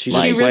 She she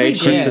just really played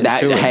did. Kristen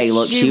Stewart. Hey,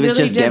 look, she was really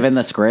just did. given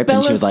the script,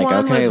 and she was like,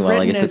 Swan okay, was well, I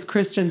written guess as it's.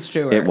 Kristen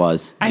Stewart. It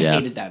was, I yeah.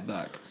 hated that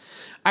book.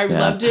 I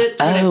loved it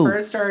when it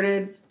first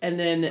started, and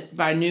then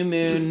by New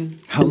Moon,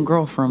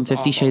 Homegirl from 50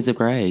 awful. Shades of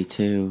Grey,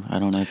 too. I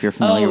don't know if you're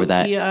familiar with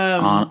that.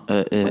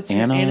 what's her-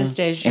 Anna?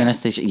 Anastasia.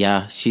 Anastasia,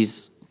 yeah,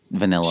 she's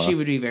vanilla. she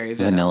would be very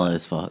vanilla. vanilla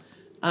as fuck.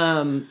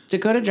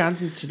 Dakota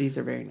Johnson's titties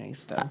are very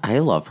nice, though. I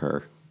love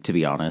her, to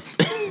be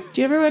honest. Do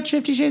you ever watch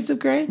 50 Shades of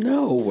Grey?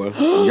 No.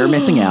 You're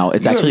missing out.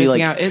 It's You are actually missing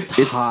like out. It's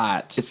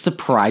hot. It's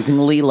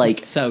surprisingly like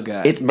It's so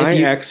good. It's My if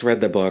you, ex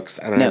read the books,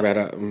 and I No. read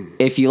a.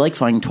 if you like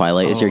find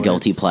Twilight as your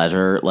guilty it's-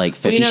 pleasure, like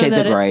 50 You know Shades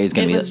of that Grey is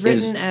gonna be. It was it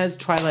was- written as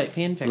Twilight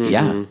fan fiction.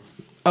 yeah,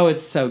 Oh,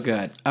 it's so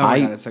good. Oh my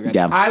god, it's so good.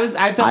 yeah. I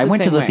felt I the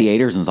went to same the way.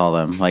 theaters and saw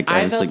them. Like I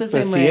I was felt like, the The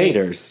same way.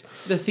 theaters.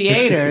 The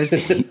theaters.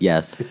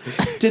 yes.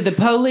 Did the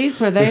police,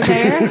 were they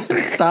there?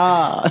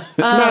 Stop.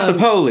 Not the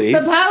police.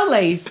 The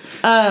police.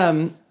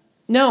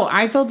 No,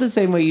 I felt the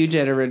same way you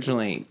did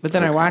originally, but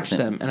then I watched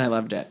them and I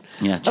loved it.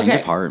 Yeah, change Okay.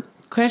 it part.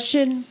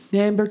 Question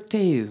number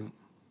 2.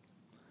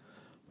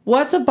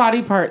 What's a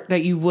body part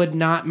that you would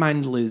not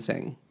mind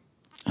losing?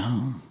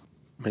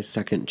 My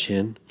second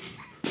chin.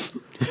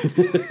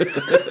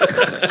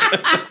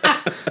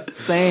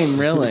 Same,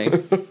 really.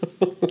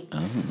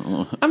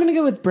 I'm gonna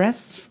go with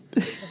breasts.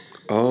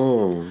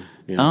 Oh.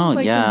 Oh Like them to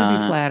be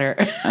yeah, flatter.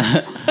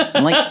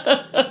 I'm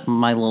like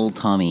my little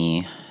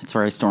tummy. It's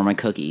where I store my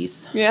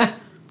cookies. Yeah.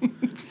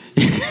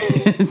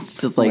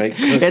 It's just like Like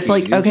it's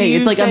like cookies. okay, Do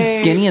it's you like I'm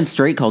say- skinny and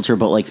straight culture,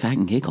 but like fat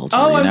and gay culture.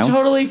 Oh, you I'm know?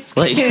 totally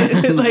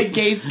skinny, like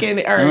gay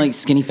skinny, or I'm like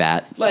skinny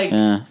fat. like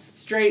Yeah.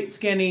 straight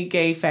skinny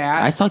gay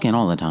fat. I suck in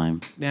all the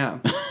time. Yeah.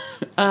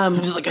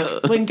 Just like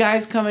When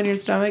guys come in your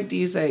stomach, do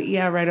you say,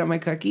 "Yeah, right on my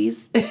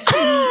cookies"?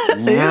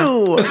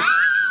 ew.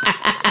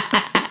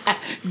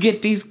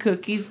 Get these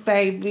cookies,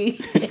 baby.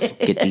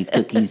 Get these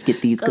cookies.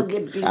 Get these Go cookies.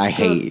 get these I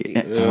hate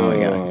it. Oh my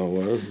god. Oh,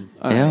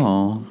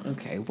 well. Ew.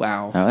 Okay,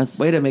 wow. That was-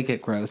 Way to make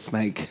it gross,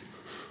 Mike.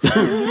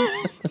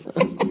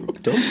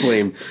 Don't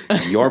blame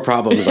your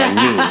problems on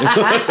me.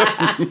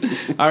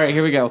 All right,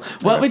 here we go.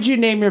 What would you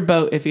name your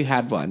boat if you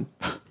had one?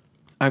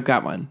 I've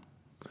got one.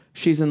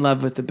 She's in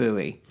love with the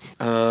buoy.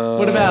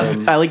 What about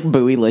I like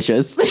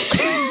Buoylicious.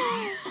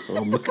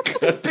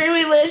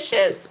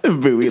 Buoylicious?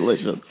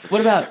 Buoylicious.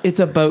 What about It's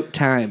a Boat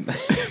Time?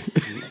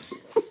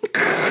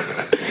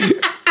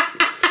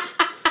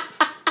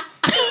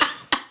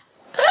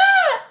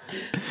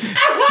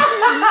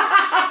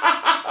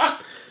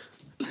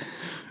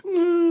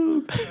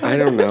 I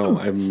don't know.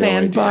 I have no idea.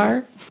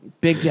 Sandbar?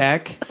 Big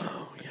deck?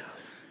 Oh, yeah.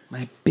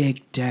 My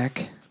big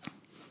deck.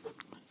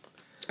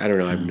 I don't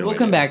know. I have no We'll idea.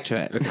 come back to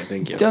it. Okay,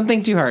 thank you. Don't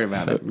think too hard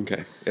about it.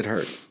 Okay, it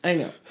hurts. I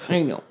know.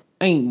 I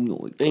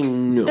know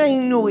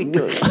it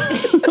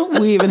does.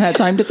 We even had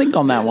time to think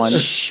on that one.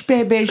 Shh,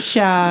 baby,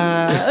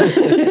 sha.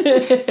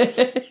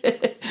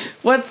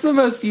 What's the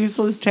most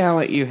useless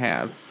talent you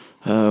have?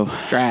 Oh,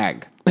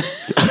 Drag.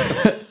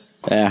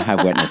 yeah,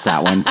 I've witnessed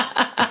that one.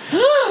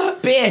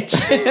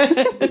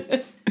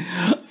 Bitch.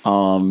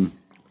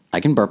 I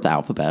can burp the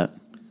alphabet.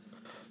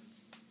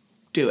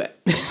 Do it.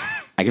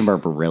 I can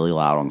burp really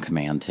loud on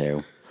command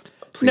too.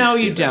 Please No,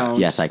 do you that. don't.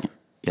 Yes, I can.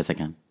 Yes, I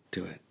can.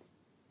 Do it.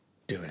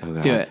 Do it. Oh,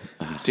 God. Do it.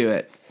 Do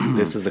it.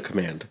 This is a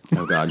command.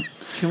 Oh God.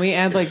 Can we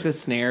add like the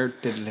snare?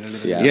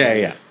 Yeah.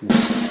 Yeah.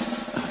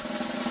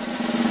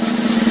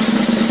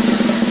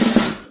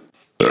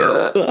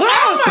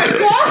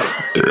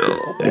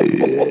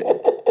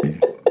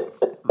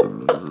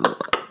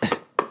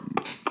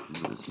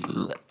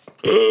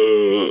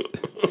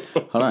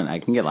 Hold on, I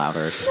can get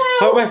louder.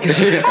 Oh my god.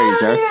 Are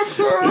you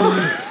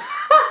sure?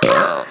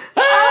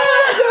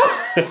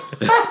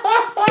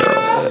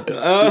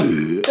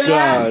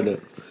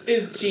 God.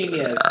 Is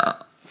genius.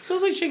 It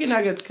smells like chicken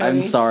nuggets, Cody.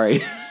 I'm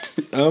sorry.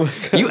 Oh my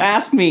god. You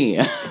asked me,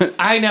 and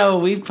I know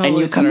we've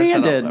totally you set ourselves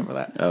commanded. up over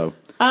that. Oh,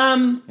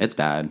 it's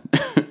bad.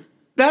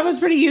 That was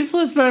pretty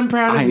useless, but I'm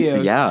proud of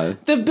you. Yeah,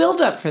 The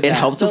build up for that.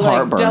 helps the, with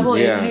heartburn. Double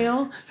Yeah.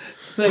 inhale.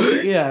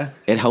 Like, yeah.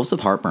 it helps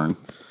with heartburn.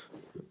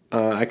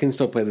 I can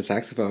still play the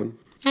saxophone.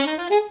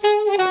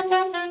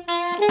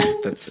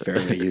 That's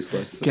fairly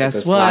useless. at Guess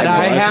this what? point.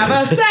 I have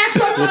a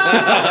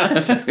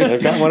saxophone.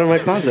 I've got one in my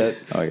closet.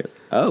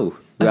 Oh,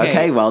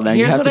 okay. Well, then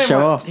you Here's have to what I show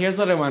want. off. Here's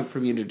what I want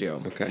from you to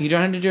do. Okay. You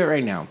don't have to do it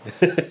right now.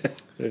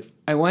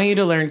 I want you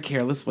to learn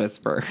Careless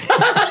Whisper.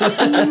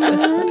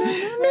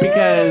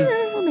 Because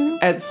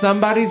at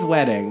somebody's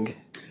wedding,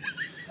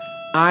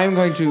 I'm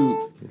going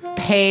to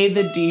pay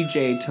the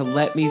DJ to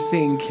let me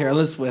sing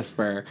Careless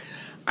Whisper.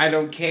 I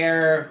don't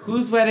care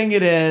whose wedding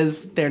it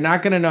is. They're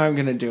not going to know I'm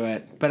going to do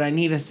it. But I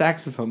need a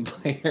saxophone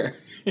player.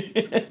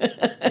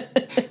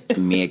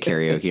 Me at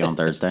karaoke on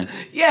Thursday.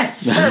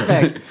 Yes,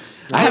 perfect.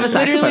 I have a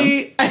saxophone.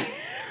 Literally,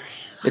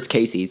 It's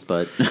Casey's,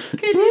 but can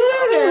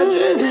you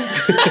imagine?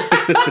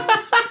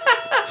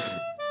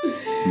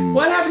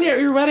 What happened at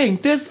your wedding?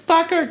 This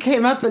fucker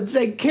came up and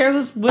said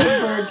Careless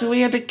Whisper until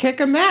we had to kick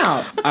him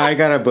out. I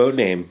got a boat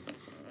name.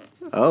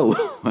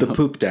 oh, The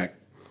Poop Deck.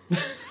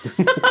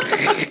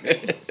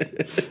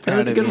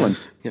 that's a good one.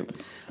 Yep.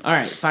 All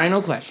right,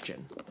 final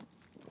question.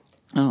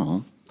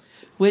 Oh,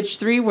 Which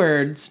 3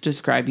 words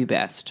describe you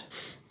best?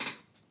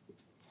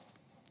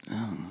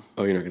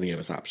 Oh, you're not going to give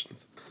us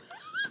options.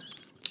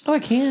 Oh, I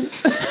can't.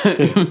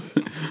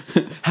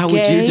 how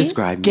would you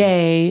describe me?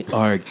 Gay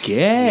or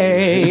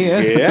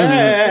gay?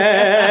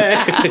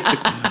 Yeah.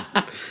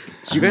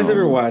 Did you guys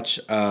ever watch?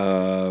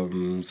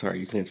 Sorry,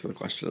 you can answer the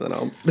question, and then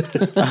I'll.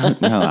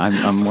 No,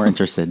 I'm more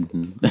interested.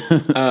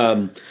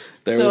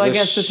 There So was I a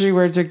guess the 3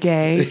 words are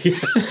gay.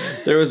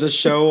 There was a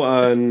show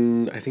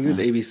on, I think it was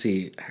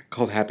ABC,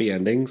 called Happy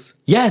Endings.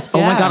 Yes. Oh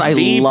Yeah. my God, I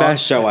The love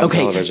best show on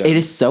television. It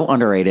is so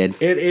underrated.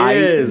 It is.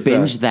 I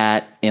binged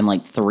that in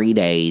like 3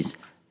 days.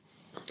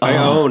 I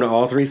own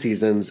all 3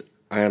 seasons,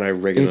 and I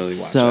regularly It's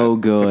watch it. so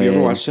good. Have you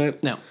ever watched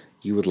it? No.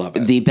 You would love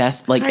it. The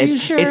best, like Are you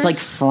it's sure? it's like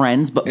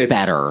Friends but It's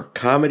better.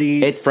 comedy,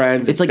 It's-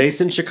 Friends. it's It's like- based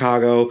in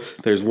Chicago.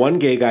 There's one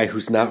gay guy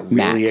who's not really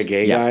Max, a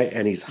gay yep. guy,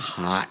 and he's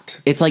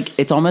hot.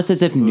 It's almost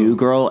as if New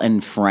Girl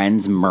and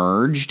Friends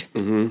merged.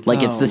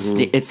 Like it's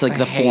it's like I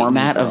the hate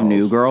format New of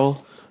New Girls.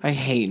 Girl, I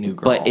hate New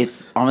Girl. but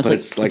it's almost But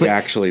it's like but,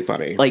 actually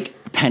funny. like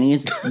Penny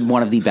is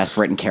one of the best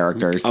written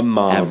characters ever.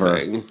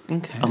 Amazing.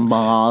 okay. But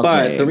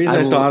Amazing. the reason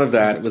I lo- thought of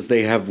that was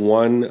they have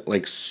one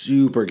like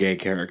super gay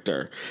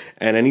character,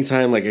 and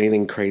anytime like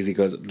anything crazy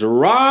goes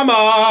drama.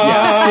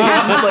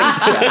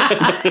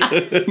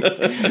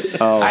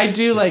 I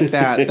do like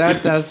that.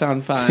 That does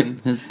sound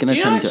fun. This is gonna do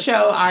you turn know into- what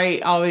show I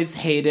always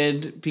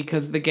hated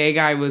because the gay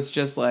guy was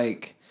just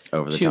like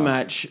Over the too top.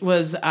 much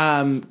was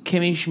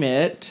Kimmy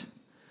Schmidt.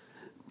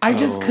 I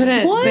just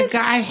couldn't. What? The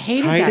guy I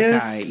hated that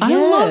Titus? guy. I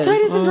love Yes.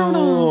 Titus Andromeda.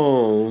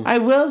 Oh, I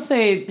will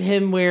say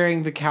him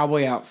wearing the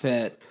cowboy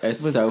outfit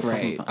It's was so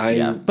great. fucking fun.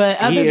 Yeah.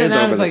 But other he than is that,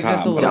 I over was the like, that's a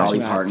top, little but- too Dolly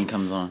much. Parton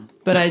comes on.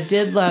 But I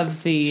did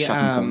love the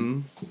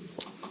Shocking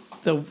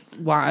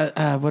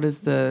what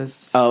is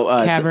this? Oh,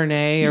 it's-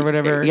 Cabernet or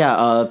whatever.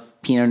 Yeah,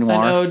 Pinot An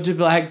Noir. ode to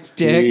Black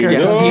Dick or Yeah.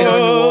 something.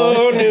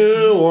 Oh,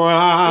 new one.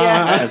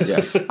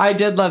 Yeah. I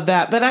did love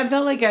that, but I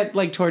felt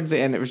like towards the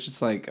end it was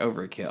just like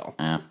overkill.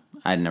 Yeah,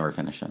 I'd never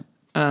finish it.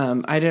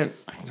 I didn't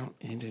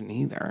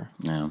either.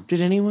 No.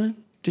 Did anyone?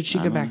 Did she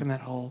go back in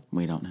that hole?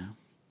 We don't know.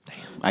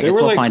 I There guess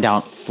were we'll like find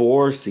out.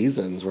 4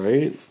 seasons,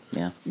 right?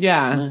 Yeah.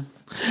 Yeah.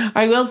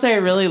 I will say I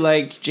really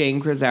liked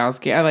Jane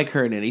Krasowski. I like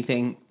her in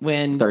anything.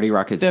 When 30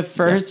 Rock is- the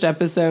first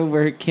episode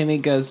where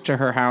Kimmy goes to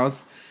her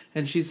house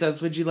and she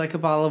says, "Would you like a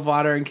bottle of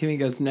water?" And Kimmy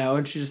goes, "No,"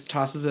 and she just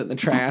tosses it in the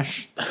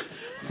trash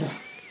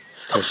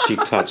Because she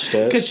touched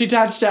it. because she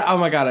touched it. Oh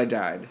my god, I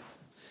died.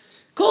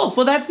 Cool.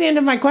 Well, that's the end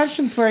of my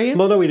questions for you.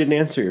 Well, no, we didn't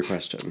answer your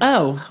question.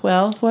 Oh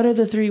well, what are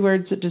the 3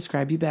 words that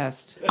describe you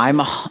best? I'm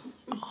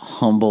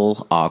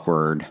humble,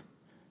 awkward.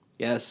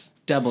 Yes,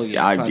 double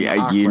yes. I'm you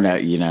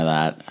awkward. know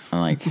that.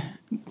 I'm like,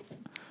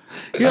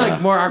 You're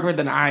like more awkward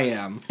than I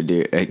am.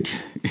 dude.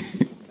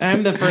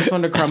 I'm the first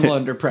one to crumble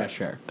under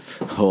pressure.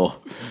 Oh.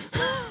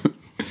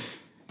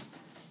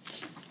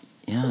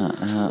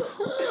 Yeah.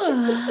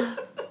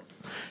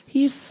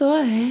 He's so.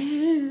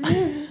 I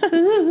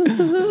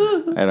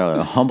don't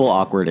know. Humble,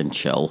 awkward, and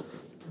chill.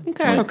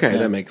 Okay. Okay,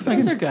 that makes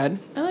sense. Those are good.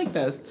 I like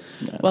those.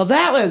 Well,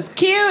 that was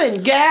Q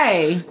and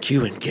Gay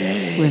Q and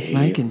Gay. with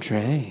Mike and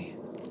Trey.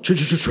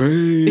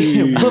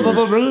 Trey.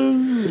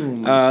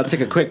 Let's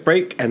take a quick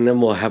break, and then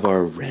we'll have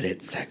our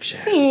Reddit section.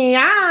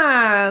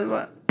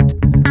 Yes.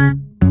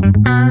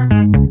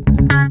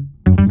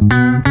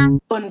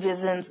 Und wir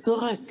sind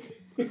zurück.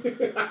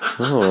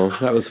 Oh,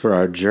 that was for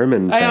our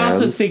German fans. I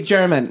also speak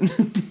German.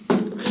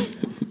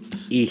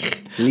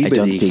 Ich I liebe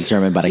don't dich. speak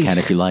German, but I can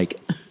if you like.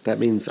 That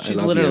means I She's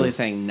love literally you.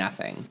 saying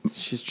nothing.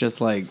 She's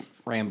just like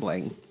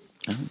rambling.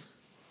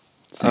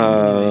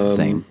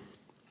 Same.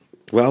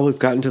 Well, we've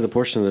gotten to the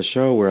portion of the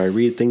show where I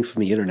read things from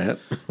the internet.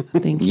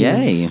 Thank you.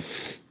 Yay.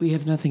 We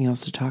have nothing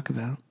else to talk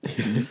about.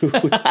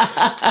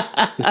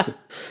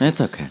 It's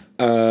okay.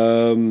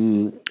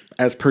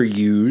 As per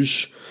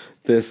usual,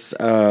 this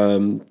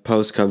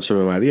post comes from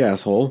Am I the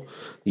Asshole?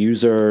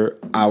 User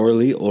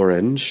Hourly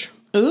Orange.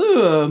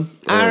 Ooh,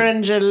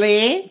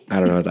 orangely. I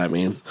don't know what that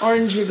means.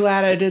 Orange, you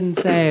glad I didn't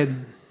say.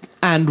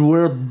 And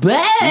we're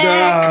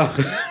back.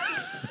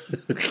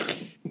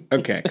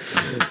 Okay.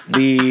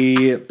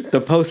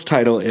 The post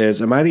title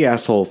is Am I the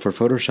Asshole for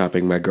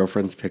photoshopping my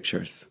girlfriend's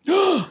pictures?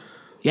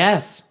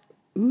 Yes.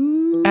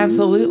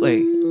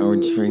 Absolutely. Oh, we're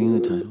just reading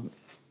the title.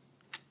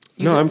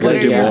 No, I'm What going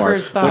are to do your more.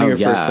 first What are your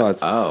thoughts? first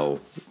thoughts? Oh.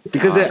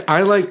 Because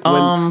I like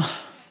when...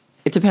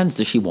 It depends.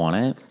 Does she want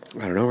it?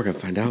 I don't know. We're going to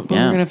find out.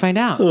 Yeah. We're going to find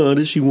out. Oh,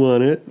 does she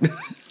want it?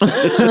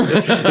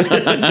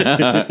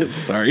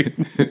 Sorry.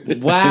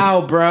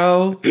 Wow,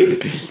 bro.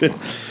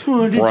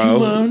 Oh, did Bro. you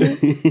want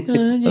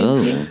it?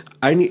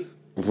 Oh.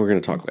 We're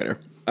going to talk later.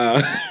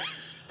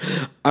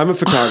 I'm a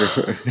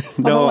photographer.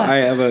 No, what? I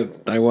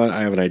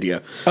have an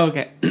idea.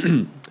 Okay.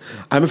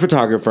 I'm a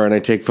photographer and I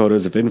take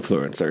photos of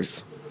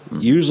influencers.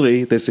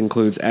 Usually, this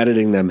includes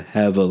editing them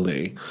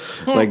heavily,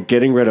 like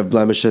getting rid of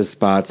blemishes,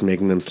 spots,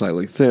 making them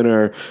slightly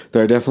thinner.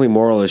 There are definitely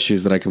moral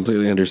issues that I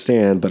completely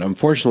understand, but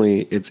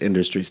unfortunately, it's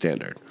industry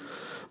standard.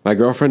 My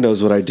girlfriend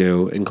knows what I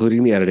do,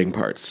 including the editing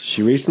parts.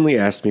 She recently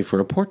asked me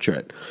for a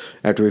portrait.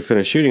 After we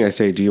finish shooting, I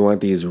say, "Do you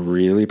want these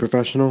really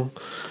professional?"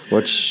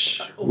 Which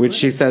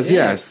she says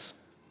yes.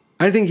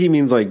 I think he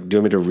means like, "Do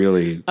you want me to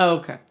really?" Oh,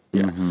 okay.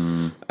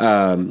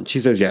 She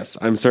says yes.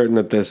 I'm certain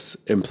that this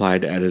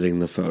implied editing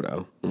the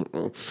photo.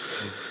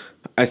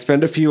 I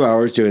spend a few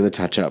hours doing the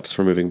touch-ups,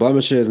 removing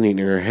blemishes,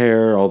 neatening her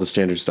hair, all the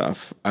standard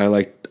stuff. I'd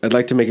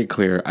like to make it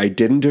clear, I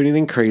didn't do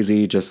anything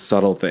crazy, just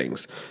subtle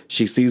things.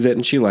 She sees it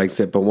and she likes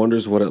it, but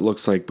wonders what it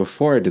looks like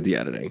before I did the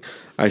editing.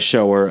 I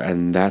show her,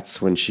 and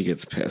that's when she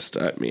gets pissed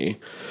at me.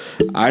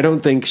 I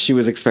don't think she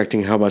was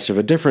expecting how much of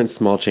a difference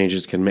small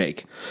changes can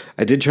make.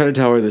 I did try to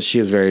tell her that she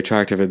is very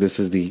attractive and this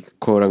is the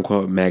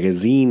quote-unquote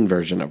magazine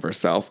version of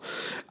herself.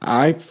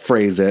 I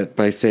phrase it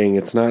by saying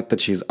it's not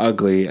that she's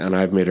ugly and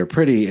I've made her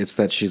pretty, it's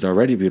that she's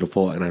already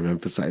beautiful and I'm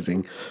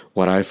emphasizing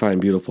what I find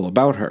beautiful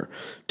about her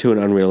to an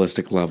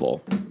unrealistic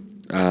level.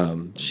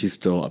 She's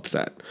still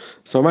upset.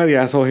 So am I the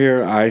asshole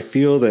here? I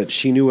feel that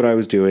she knew what I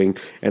was doing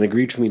and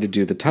agreed for me to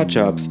do the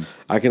touch-ups.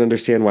 I can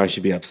understand why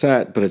she'd be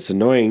upset, but it's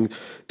annoying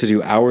to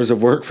do hours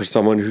of work for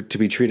someone to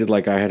be treated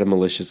like I had a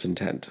malicious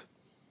intent.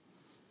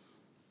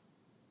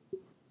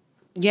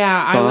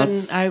 Yeah,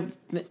 Thoughts? I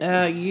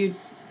wouldn't.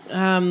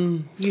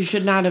 You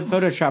should not have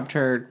photoshopped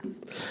her.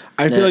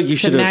 I feel like you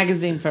It's a should have...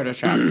 magazine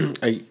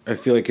Photoshop. I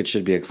feel like it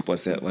should be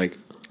explicit. Like,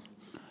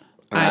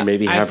 I-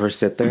 maybe I- have her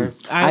sit there.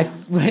 I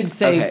would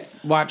say okay.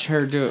 watch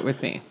her do it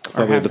with me. Or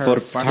But we have the her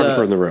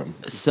photographer in the room.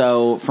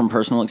 So, from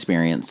personal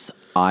experience,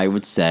 I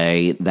would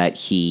say that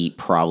he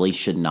probably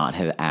should not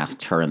have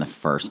asked her in the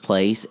first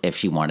place if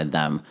she wanted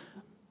them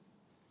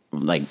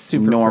like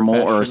Super normal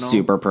or professional.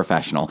 super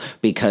professional,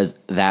 because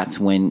that's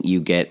when you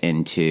get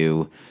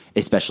into,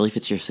 especially if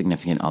it's your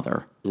significant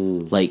other.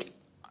 Like,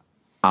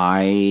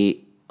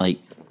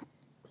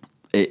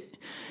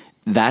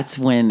 that's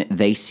when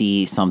they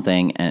see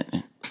something,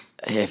 and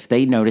if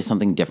they notice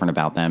something different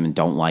about them and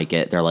don't like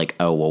it, they're like,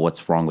 "Oh, well,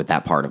 what's wrong with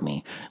that part of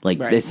me?" Like,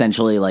 Right.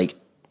 essentially, like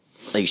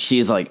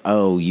she's like,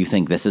 "Oh, you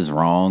think this is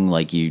wrong?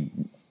 Like, you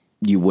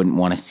wouldn't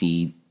want to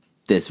see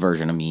this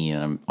version of me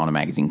on a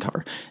magazine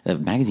cover. The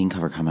magazine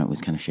cover comment was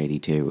kind of shady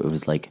too. It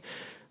was like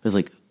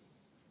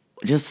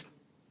just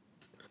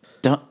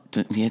don't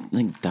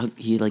Doug,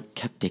 he like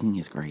kept digging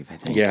his grave, I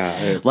think.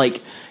 Yeah.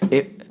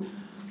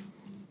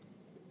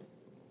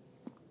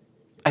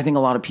 I think a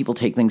lot of people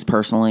take things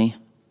personally,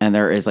 and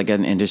there is like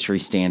an industry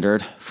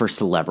standard for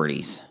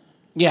celebrities.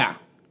 Yeah.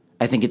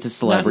 I think it's a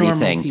celebrity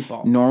normal thing.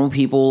 people. Normal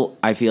people,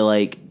 I feel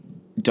like,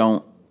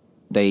 don't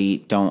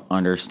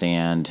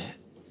understand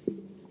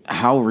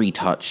how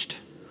retouched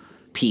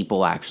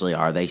people actually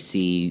are. They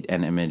see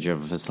an image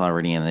of a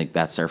celebrity and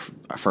that's their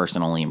first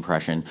and only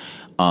impression.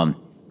 I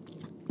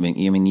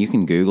mean, you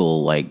can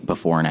Google like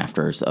before and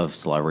afters of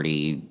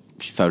celebrity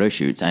photo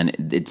shoots,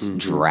 and it's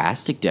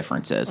drastic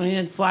differences. I mean,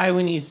 it's why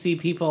when you see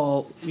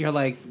people, you're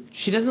like,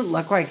 she doesn't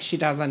look like she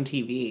does on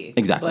TV.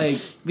 Exactly.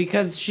 Like,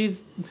 because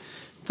she's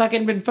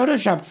fucking been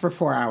photoshopped for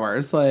 4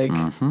 hours. Like,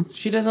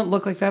 she doesn't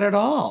look like that at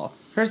all.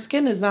 Her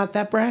skin is not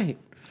that bright.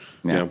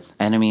 Yeah.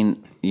 And I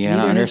mean, you Neither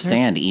gotta is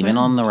understand, her even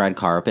on the red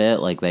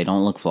carpet, like they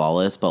don't look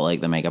flawless, but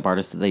like the makeup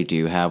artists that they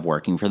do have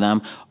working for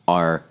them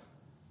are,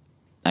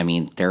 I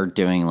mean, they're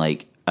doing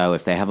like, oh,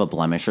 if they have a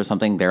blemish or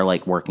something, they're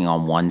like working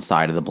on one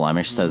side of the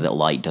blemish so that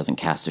light doesn't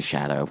cast a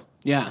shadow.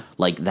 Yeah.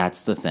 Like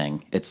that's the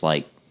thing. It's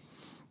like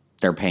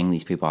they're paying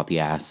these people out the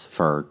ass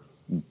for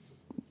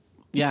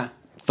Yeah.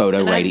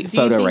 photo Do ready you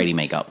think-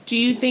 makeup. Do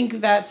you think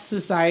that's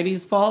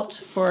society's fault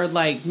for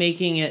like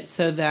making it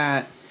so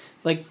that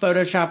like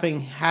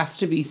photoshopping has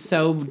to be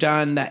so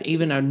done that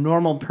even a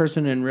normal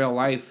person in real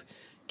life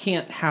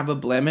can't have a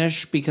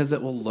blemish because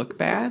it will look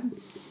bad?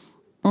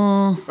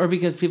 Or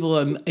because people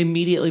will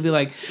immediately be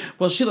like,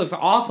 well, she looks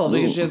awful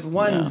because she has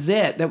one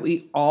zit that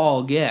we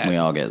all get. We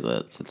all get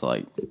it. It's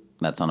like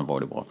that's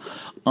unavoidable.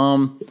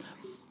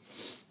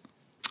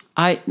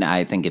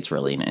 I think it's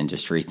really an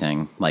industry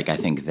thing. Like I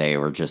think they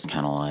were just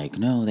kind of like,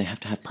 no, they have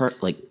to have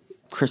like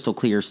crystal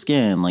clear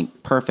skin,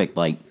 like perfect,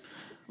 like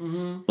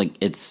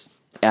it's.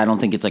 I don't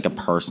think it's like a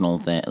personal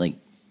thing. Like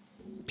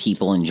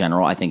people in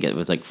general, I think it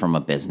was like from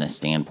a business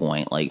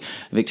standpoint. Like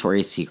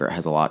Victoria's Secret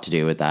has a lot to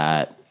do with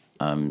that.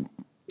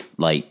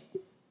 Like,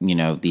 you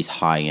know, these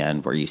high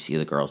end where you see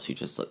the girls who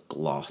just look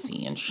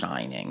glossy and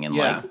shining and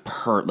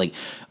like,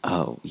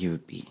 oh, you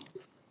would be.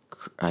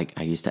 I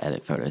used to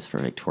edit photos for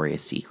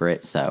Victoria's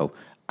Secret, so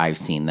I've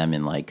seen them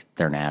in like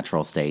their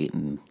natural state,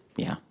 and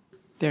yeah,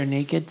 Their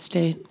naked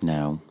state?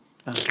 no,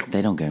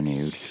 they don't go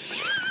nude.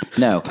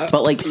 No,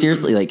 but like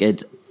seriously, like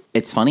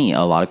it's funny.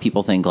 A lot of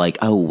people think like,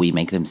 oh, we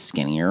make them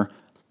skinnier.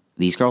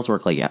 These girls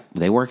work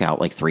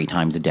out like 3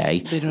 times a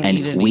day, They don't and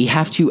eat we anything.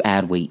 have to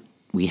add weight.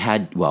 We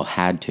had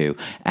to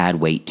add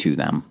weight to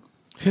them.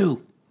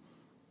 Who?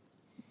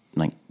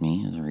 Like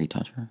me as a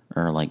retoucher,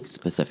 or like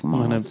specific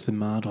models. One of the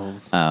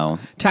models. Oh,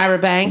 Tyra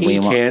Banks. We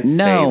can't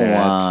say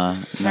that.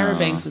 Tyra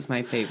Banks is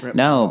my favorite.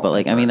 No, model but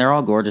like I ever. mean, they're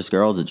all gorgeous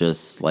girls. It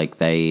just like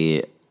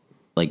they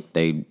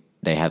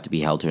have to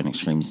be held to an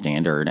extreme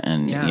standard,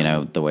 and Yeah. you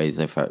know the ways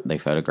they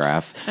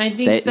photograph. I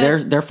think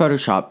that- they're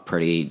photoshopped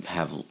pretty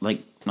heavily,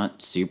 like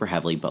not super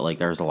heavily, but like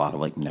there's a lot of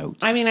like notes.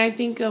 I mean, I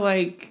think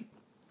like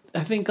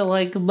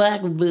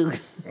black book.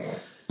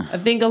 I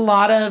think a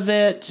lot of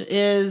it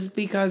is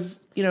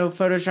because, you know,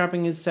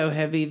 photoshopping is so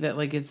heavy that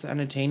like it's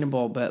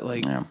unattainable, but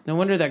like no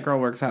wonder that girl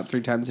works out 3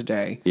 times a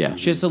day. Yeah.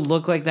 She has to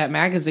look like that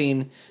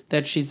magazine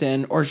that she's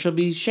in or she'll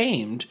be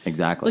shamed.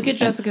 Exactly. Look at And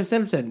Jessica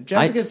Simpson.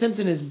 Jessica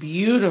Simpson is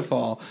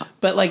beautiful,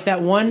 but like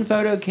that one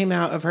photo came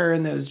out of her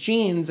in those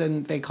jeans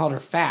and they called her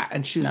fat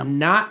and she was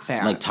not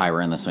fat. like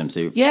Tyra in the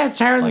swimsuit. yes,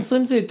 Tyra in the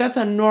swimsuit. That's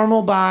a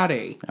normal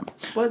body.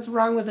 What's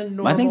wrong with a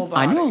normal body?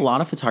 I know a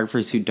lot of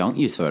photographers who don't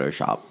use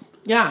Photoshop,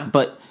 Yeah.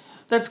 but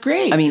That's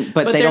great. I mean,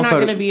 but they they're don't not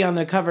photo- going to be on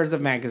the covers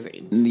of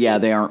magazines. yeah,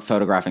 they aren't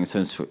photographing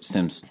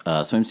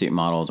swimsuit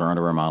models or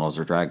underwear models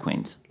or drag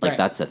queens. Like Right.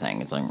 that's the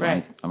thing. It's like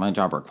Right. my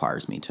job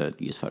requires me to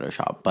use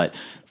Photoshop, but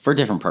for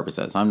different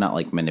purposes. I'm not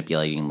like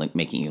manipulating, like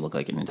making you look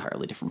like an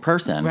entirely different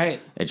person.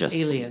 Right. It just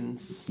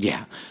Aliens.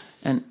 yeah,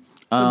 and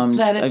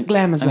Planet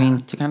Glamazon. I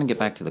mean, to kind of get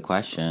back to the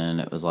question,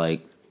 it was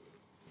like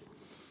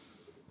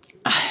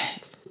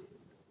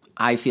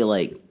I feel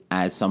like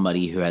as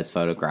somebody who has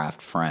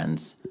photographed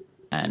friends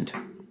and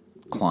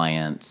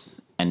clients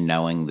and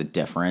knowing the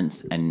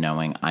difference and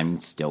knowing I'm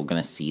still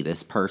gonna see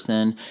this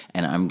person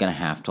and I'm gonna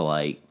have to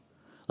like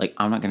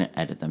I'm not gonna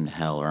edit them to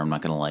hell, or I'm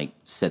not gonna like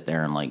sit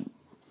there and like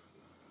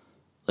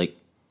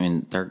I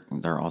mean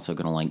they're also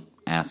gonna like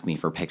ask me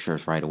for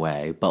pictures right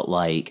away, but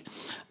like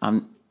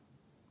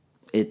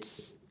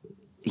it's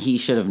he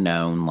should have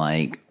known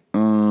like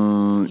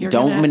don't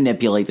gonna-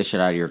 manipulate the shit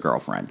out of your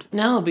girlfriend.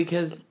 No,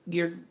 because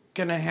you're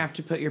going to have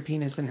to put your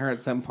penis in her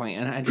at some point,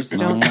 and I just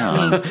don't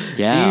Yeah. think...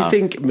 Yeah. Do you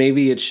think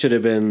maybe it should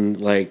have been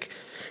like,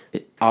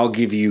 I'll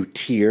give you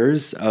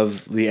tiers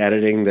of the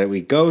editing that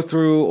we go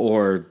through,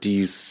 or do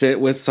you sit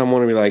with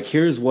someone and be like,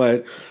 here's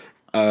what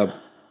a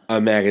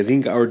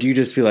magazine, or do you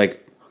just be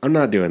like, I'm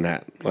not doing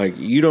that. Like,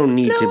 you don't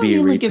need to No, be I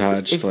mean, like,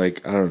 retouched. if-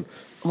 like, I don't.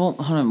 Well,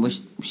 hold on.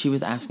 She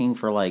was asking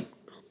for like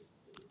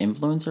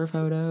influencer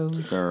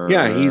photos, or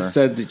Yeah, he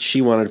said that she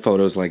wanted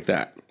photos like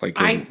that. Like,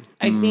 I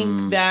I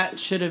think that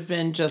should have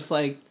been just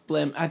like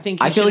I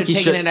think I he feel should like have he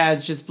taken should- it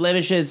as just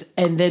blemishes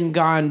and then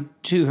gone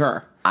to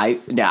her.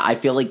 I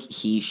feel like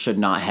he should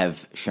not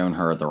have shown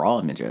her the raw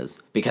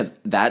images because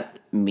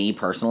me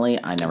personally,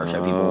 I never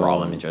show people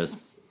raw images.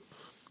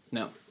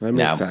 No. That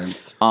makes No.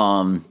 sense.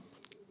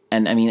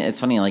 And I mean, it's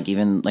funny, like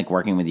even like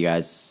working with you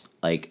guys,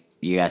 like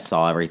you guys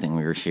saw everything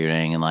we were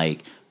shooting, and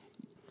like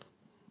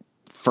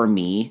for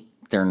me,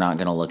 they're not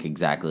gonna look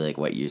exactly like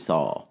what you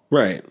saw,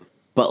 Right.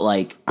 but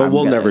like, But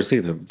we'll never see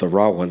the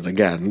raw ones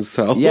again.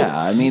 So Yeah,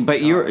 I mean,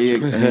 but you were,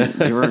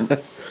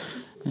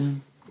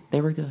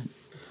 they were good.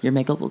 Your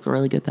makeup looked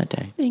really good that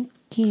day. Thank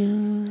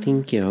you.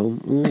 Thank you.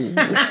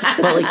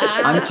 But like,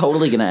 I'm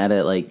totally gonna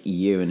edit like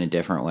you in a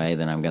different way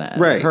than I'm gonna edit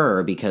Right.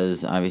 her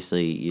because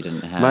obviously you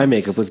didn't have My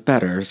makeup was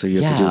better, so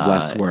you have to do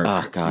less work.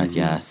 Oh God,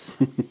 yes.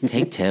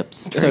 Take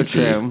tips. So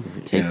Tracy. true.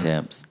 Take Yeah.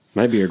 tips.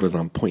 My beard was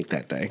on point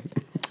that day.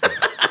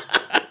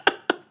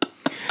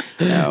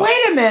 No.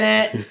 Wait a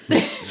minute.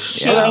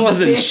 Oh, that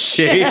wasn't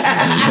shade.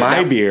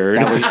 My beard.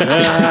 I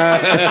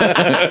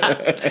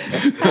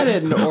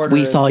didn't order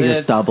We saw your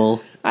this.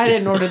 stubble. I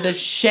didn't order the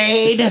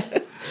shade.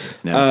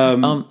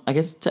 No. I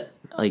guess to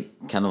like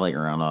kind of like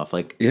round off,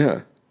 like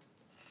Yeah.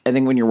 I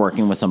think when you're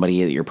working with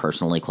somebody that you're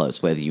personally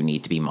close with, you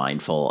need to be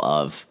mindful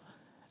of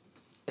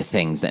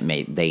things that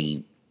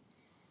they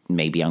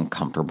may be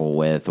uncomfortable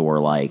with, or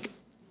like,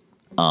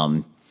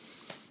 I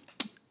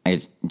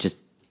just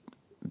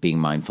being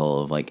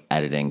mindful of like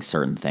editing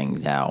certain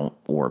things out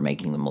or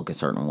making them look a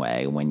certain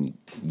way when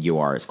you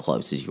are as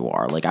close as you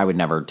are. Like I would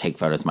never take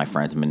photos of my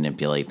friends and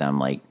manipulate them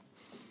like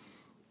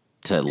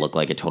to look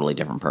like a totally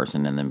different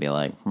person and then be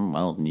like,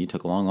 well, you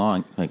took a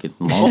long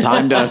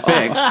time to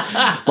fix.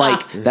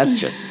 Like that's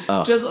just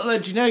Just to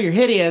let you know you're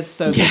hideous,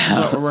 so this is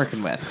what we're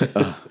working with.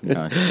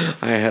 God.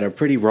 I had a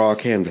pretty raw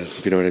canvas,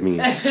 if you know what I mean.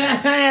 I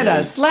had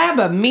a slab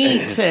of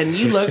meat and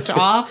you looked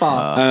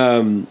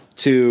awful.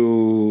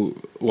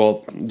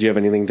 Well, do you have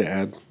anything to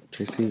add,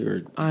 Tracy?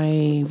 Or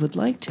I would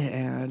like to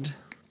add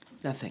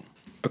nothing.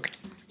 okay,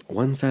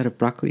 one side of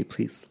broccoli,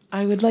 please.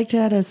 I would like to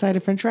add a side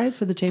of french fries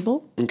for the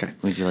table. Okay.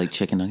 Would you like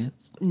chicken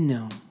nuggets?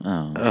 No.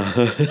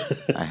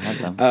 I had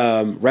them.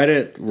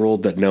 Reddit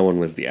ruled that no one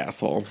was the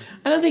asshole.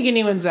 I don't think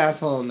anyone's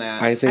asshole in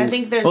that. I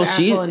think- there's Well,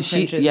 asshole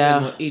she- intentions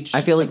yeah, in each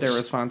I feel like of their she-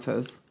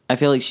 responses. I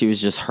feel like she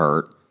was just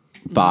hurt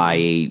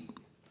by,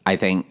 I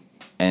think,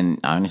 and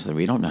honestly,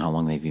 we don't know how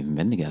long they've even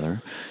been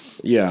together.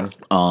 Yeah.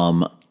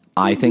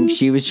 I think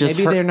she was just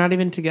Maybe hurt. they're not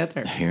even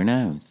together. Who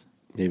knows?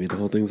 Maybe the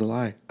whole thing's a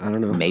lie. I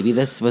don't know. Maybe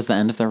this was the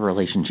end of their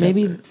relationship.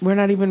 Maybe we're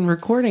not even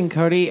recording,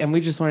 Cody, and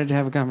we just wanted to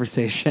have a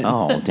conversation.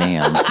 Oh,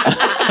 damn.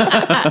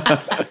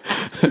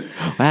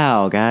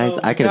 Wow, guys,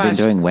 I could have been gosh.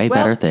 doing way Well-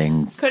 better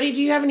things. Cody,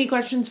 do you have any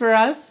questions for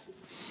us?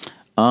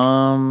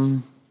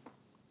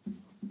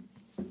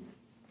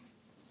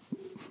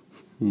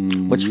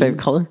 What's your favorite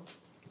color?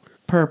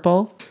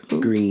 Purple.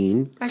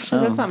 Green.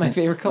 Actually, that's not my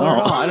favorite color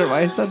at all. I don't know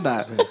why I said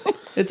that.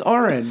 It's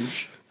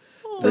orange.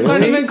 Those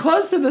aren't even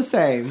close to the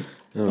same.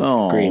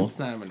 Oh, green. It's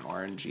not even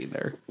orange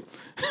either.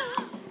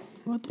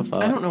 what the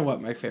fuck? I don't know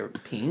what my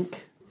favorite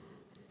pink.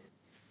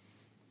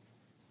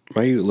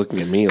 Why are you looking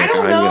at me like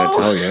don't I'm know. going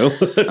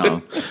to tell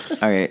you?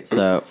 All right,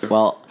 so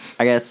well,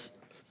 I guess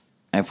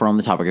if we're on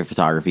the topic of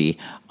photography,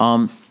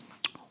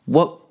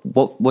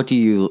 what do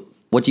you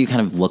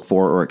kind of look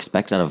for or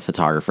expect out of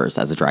photographers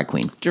as a drag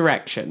queen?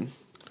 Direction.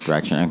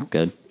 Direction,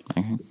 good.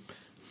 Okay.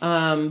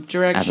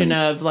 Direction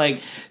of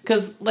like,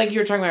 because like you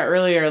were talking about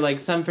earlier, like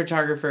some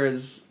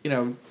photographers, you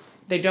know,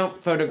 they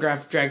don't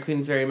photograph drag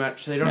queens very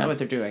much, so they don't Yeah. know what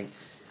they're doing.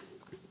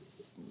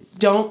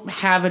 Don't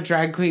have a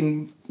drag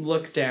queen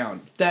look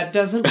down. That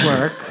doesn't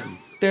work.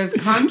 There's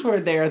contour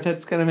there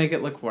that's going to make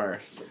it look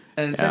worse.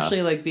 And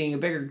especially like being a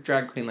bigger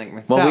drag queen like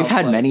myself. Well, we've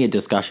had like- many a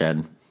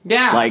discussion.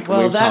 Yeah, like,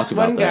 well, we've that talked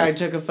about one guy this.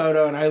 took a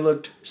photo and I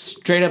looked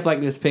straight up like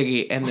Miss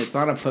Piggy, and it's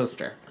on a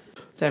poster.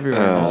 It's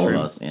everywhere in this All of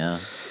room. us,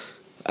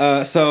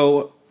 yeah.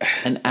 So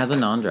And as a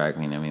non-drag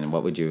queen, I mean,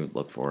 what would you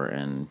look for?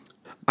 And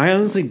I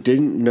honestly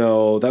didn't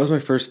know. That was my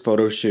first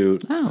photo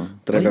shoot Oh,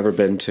 that I've ever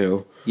been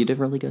to. you did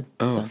really good.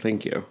 Oh, So,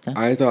 thank you.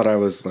 I thought I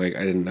was like,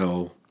 I didn't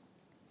know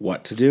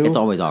what to do. it's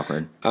always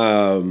awkward.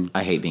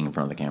 I hate being in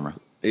front of the camera.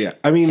 Yeah.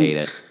 I mean, Hate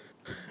it.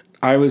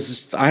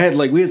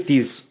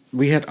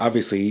 we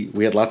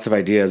had lots of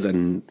ideas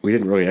and we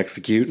didn't really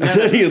execute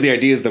any of the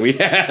ideas that we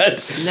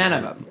had. None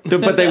of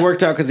them. But they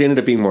worked out because they ended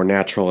up being more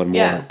natural and more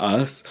Yeah.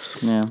 us.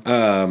 Yeah.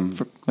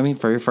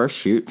 For your first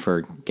shoot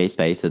for Gay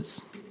Space,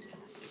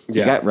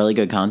 you got really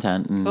good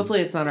content. And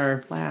Hopefully it's on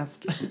our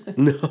last.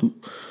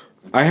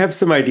 I have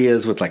some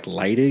ideas with like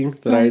lighting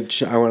that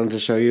I wanted to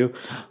show you,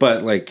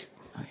 but like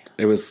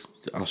it was.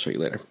 I'll show you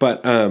later.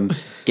 But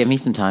give me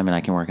some time and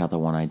I can work out the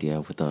one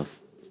idea with the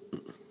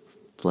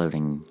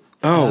floating.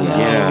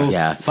 yeah.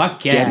 Yeah.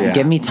 Fuck yeah.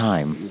 Give me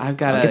time. I've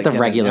got to get the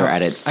regular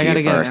edits to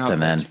you first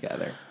and then.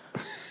 together.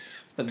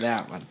 For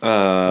that one.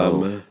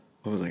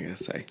 What was I gonna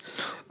say?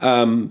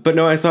 But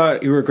no, I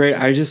thought you were great.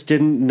 I just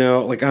didn't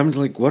know. Like I'm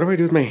like, what do I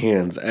do with my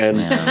hands? And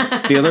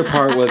the other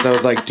part was I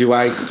was like, do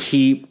I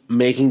keep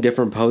making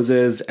different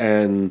poses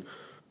and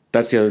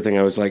that's the other thing.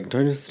 I was like, do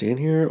I just stand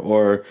here?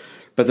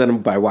 But then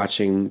by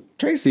watching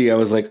Tracy, I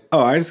was like,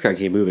 oh, I just gotta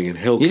keep moving and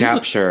he'll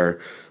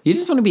capture. You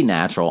just want to be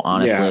natural,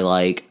 honestly. Yeah.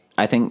 Like,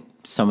 I think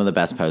some of the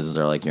best poses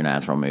are like your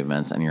natural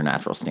movements and your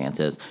natural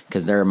stances.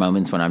 Because there are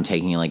moments when I'm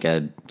taking like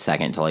a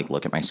second to like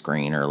look at my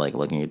screen or like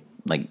looking at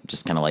like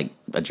just kind of like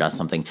adjust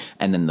something,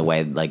 and then the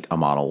way like a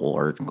model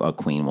or a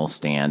queen will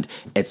stand,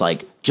 it's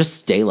like just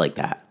stay like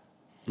that.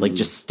 Like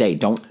just stay.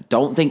 Don't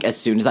think as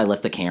soon as I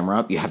lift the camera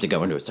up, you have to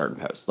go into a certain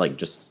pose. Like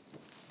just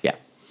yeah.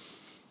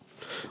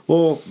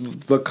 Well,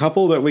 the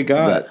couple that we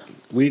got,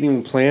 we didn't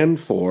even plan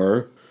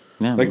for.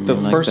 Yeah, like the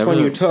first one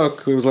you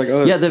took, it was like,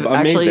 oh, yeah,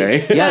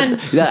 amazing.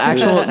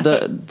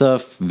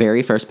 The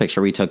very first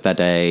picture we took that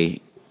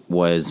day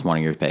was one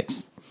of your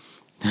pics.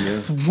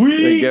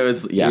 Sweet. Like it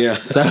was, yeah.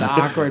 So An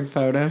awkward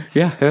photo.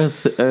 yeah, it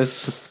was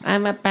just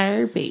I'm a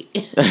Barbie.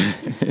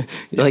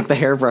 like the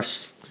hairbrush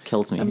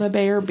kills me. I'm a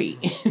Barbie.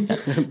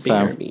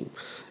 So,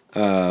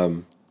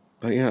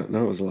 But yeah,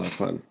 no, it was a lot of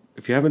fun.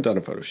 If you haven't done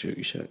a photo shoot,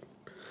 you should.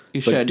 You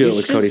should do it You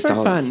with should Cody just for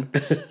Stallings.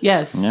 fun.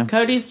 Yes, Yeah.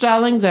 Cody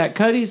Stallings at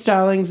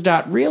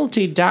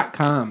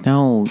codystallings.realty.com.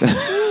 no.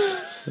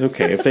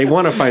 Okay, if they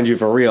want to find you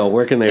for real,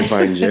 where can they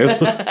find you?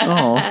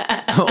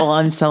 Well,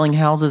 I'm selling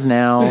houses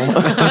now.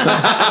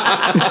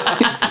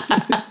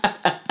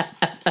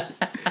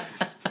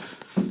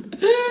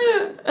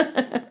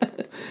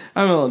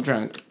 I'm a little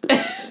drunk.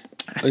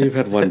 You've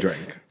had one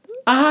drink.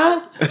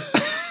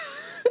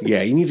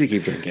 Yeah, you need to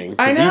keep drinking.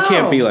 I Because you know.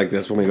 can't be like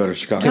this when we go to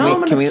Chicago. No. I'm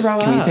gonna Can we throw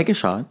can we up. take a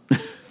shot?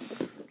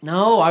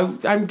 No,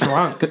 I'm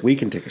drunk. We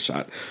can take a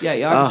shot. Yeah,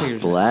 y'all can Oh, take your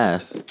shot.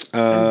 bless.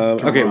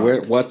 Okay,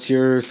 what's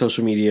your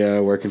social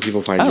media? Where can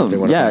people find you if they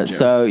want to find you?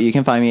 So you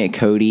can find me at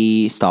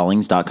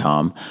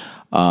codystallings.com.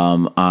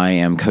 I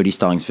am Cody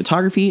Stallings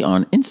Photography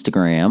on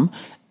Instagram.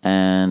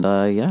 And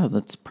yeah,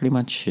 that's pretty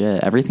much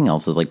it. Everything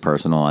else is like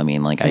personal. I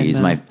mean, like I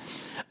use my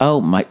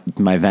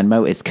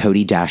Venmo is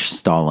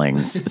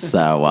Cody-Stallings.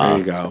 So There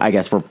you go. I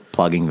guess we're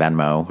plugging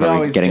Venmo. We Are we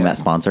always getting do. that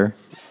sponsor?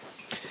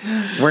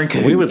 We're in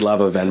cahoots. We would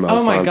love a Venmo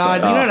Oh my sponsor. god,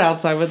 you know what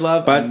else I would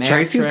love? But A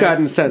Tracy's mattress.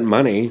 gotten sent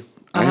money.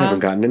 I haven't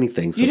gotten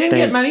anything. So You didn't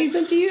get thanks. money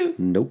sent to you?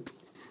 Nope.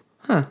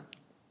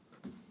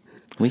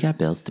 We got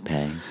bills to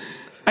pay.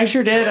 I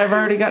sure did. I've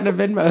already gotten a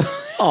Venmo.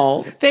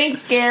 Oh,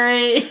 Thanks,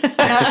 Gary.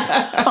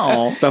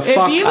 oh. The If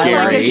fuck, you would like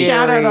a Gary.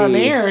 shout out on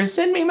air,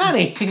 send me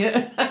money.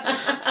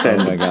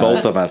 Send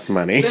both of us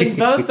money. Send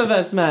both of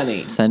us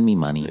money. Send me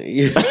money.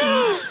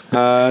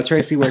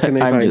 Tracy, where can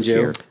they I'm find just you?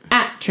 here.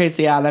 At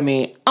Tracy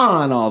Adamy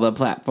on all the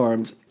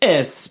platforms,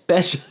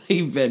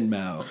 especially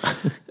Venmo.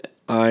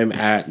 I'm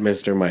at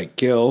Mr. Mike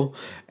Gill.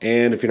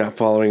 And if you're not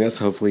following us,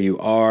 hopefully you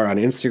are on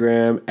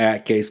Instagram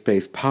at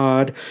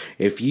GaySpacePod.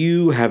 If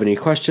you have any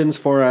questions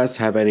for us,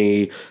 have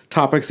any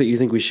topics that you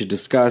think we should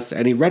discuss,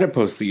 any Reddit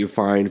posts that you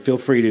find, feel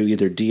free to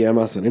either DM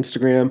us on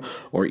Instagram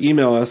or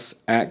email us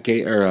at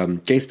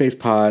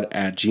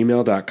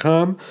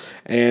gayspacepod@gmail.com.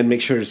 And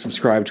make sure to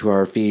subscribe to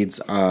our feeds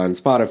on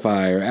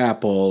Spotify or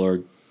Apple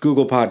or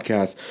Google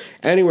Podcasts.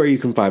 Anywhere you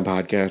can find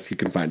podcasts, you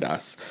can find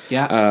us.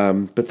 Yeah.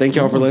 But thank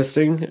you all for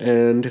listening,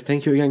 and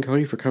thank you again,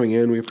 Cody, for coming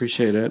in. We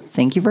appreciate it.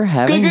 Thank you for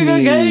having me.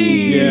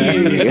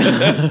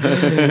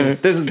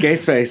 This is Gay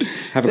Space.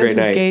 Have a great This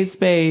is night. Gay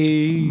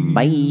Space.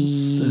 Bye.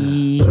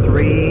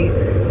 3,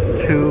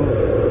 2,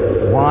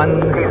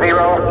 1,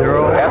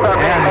 0.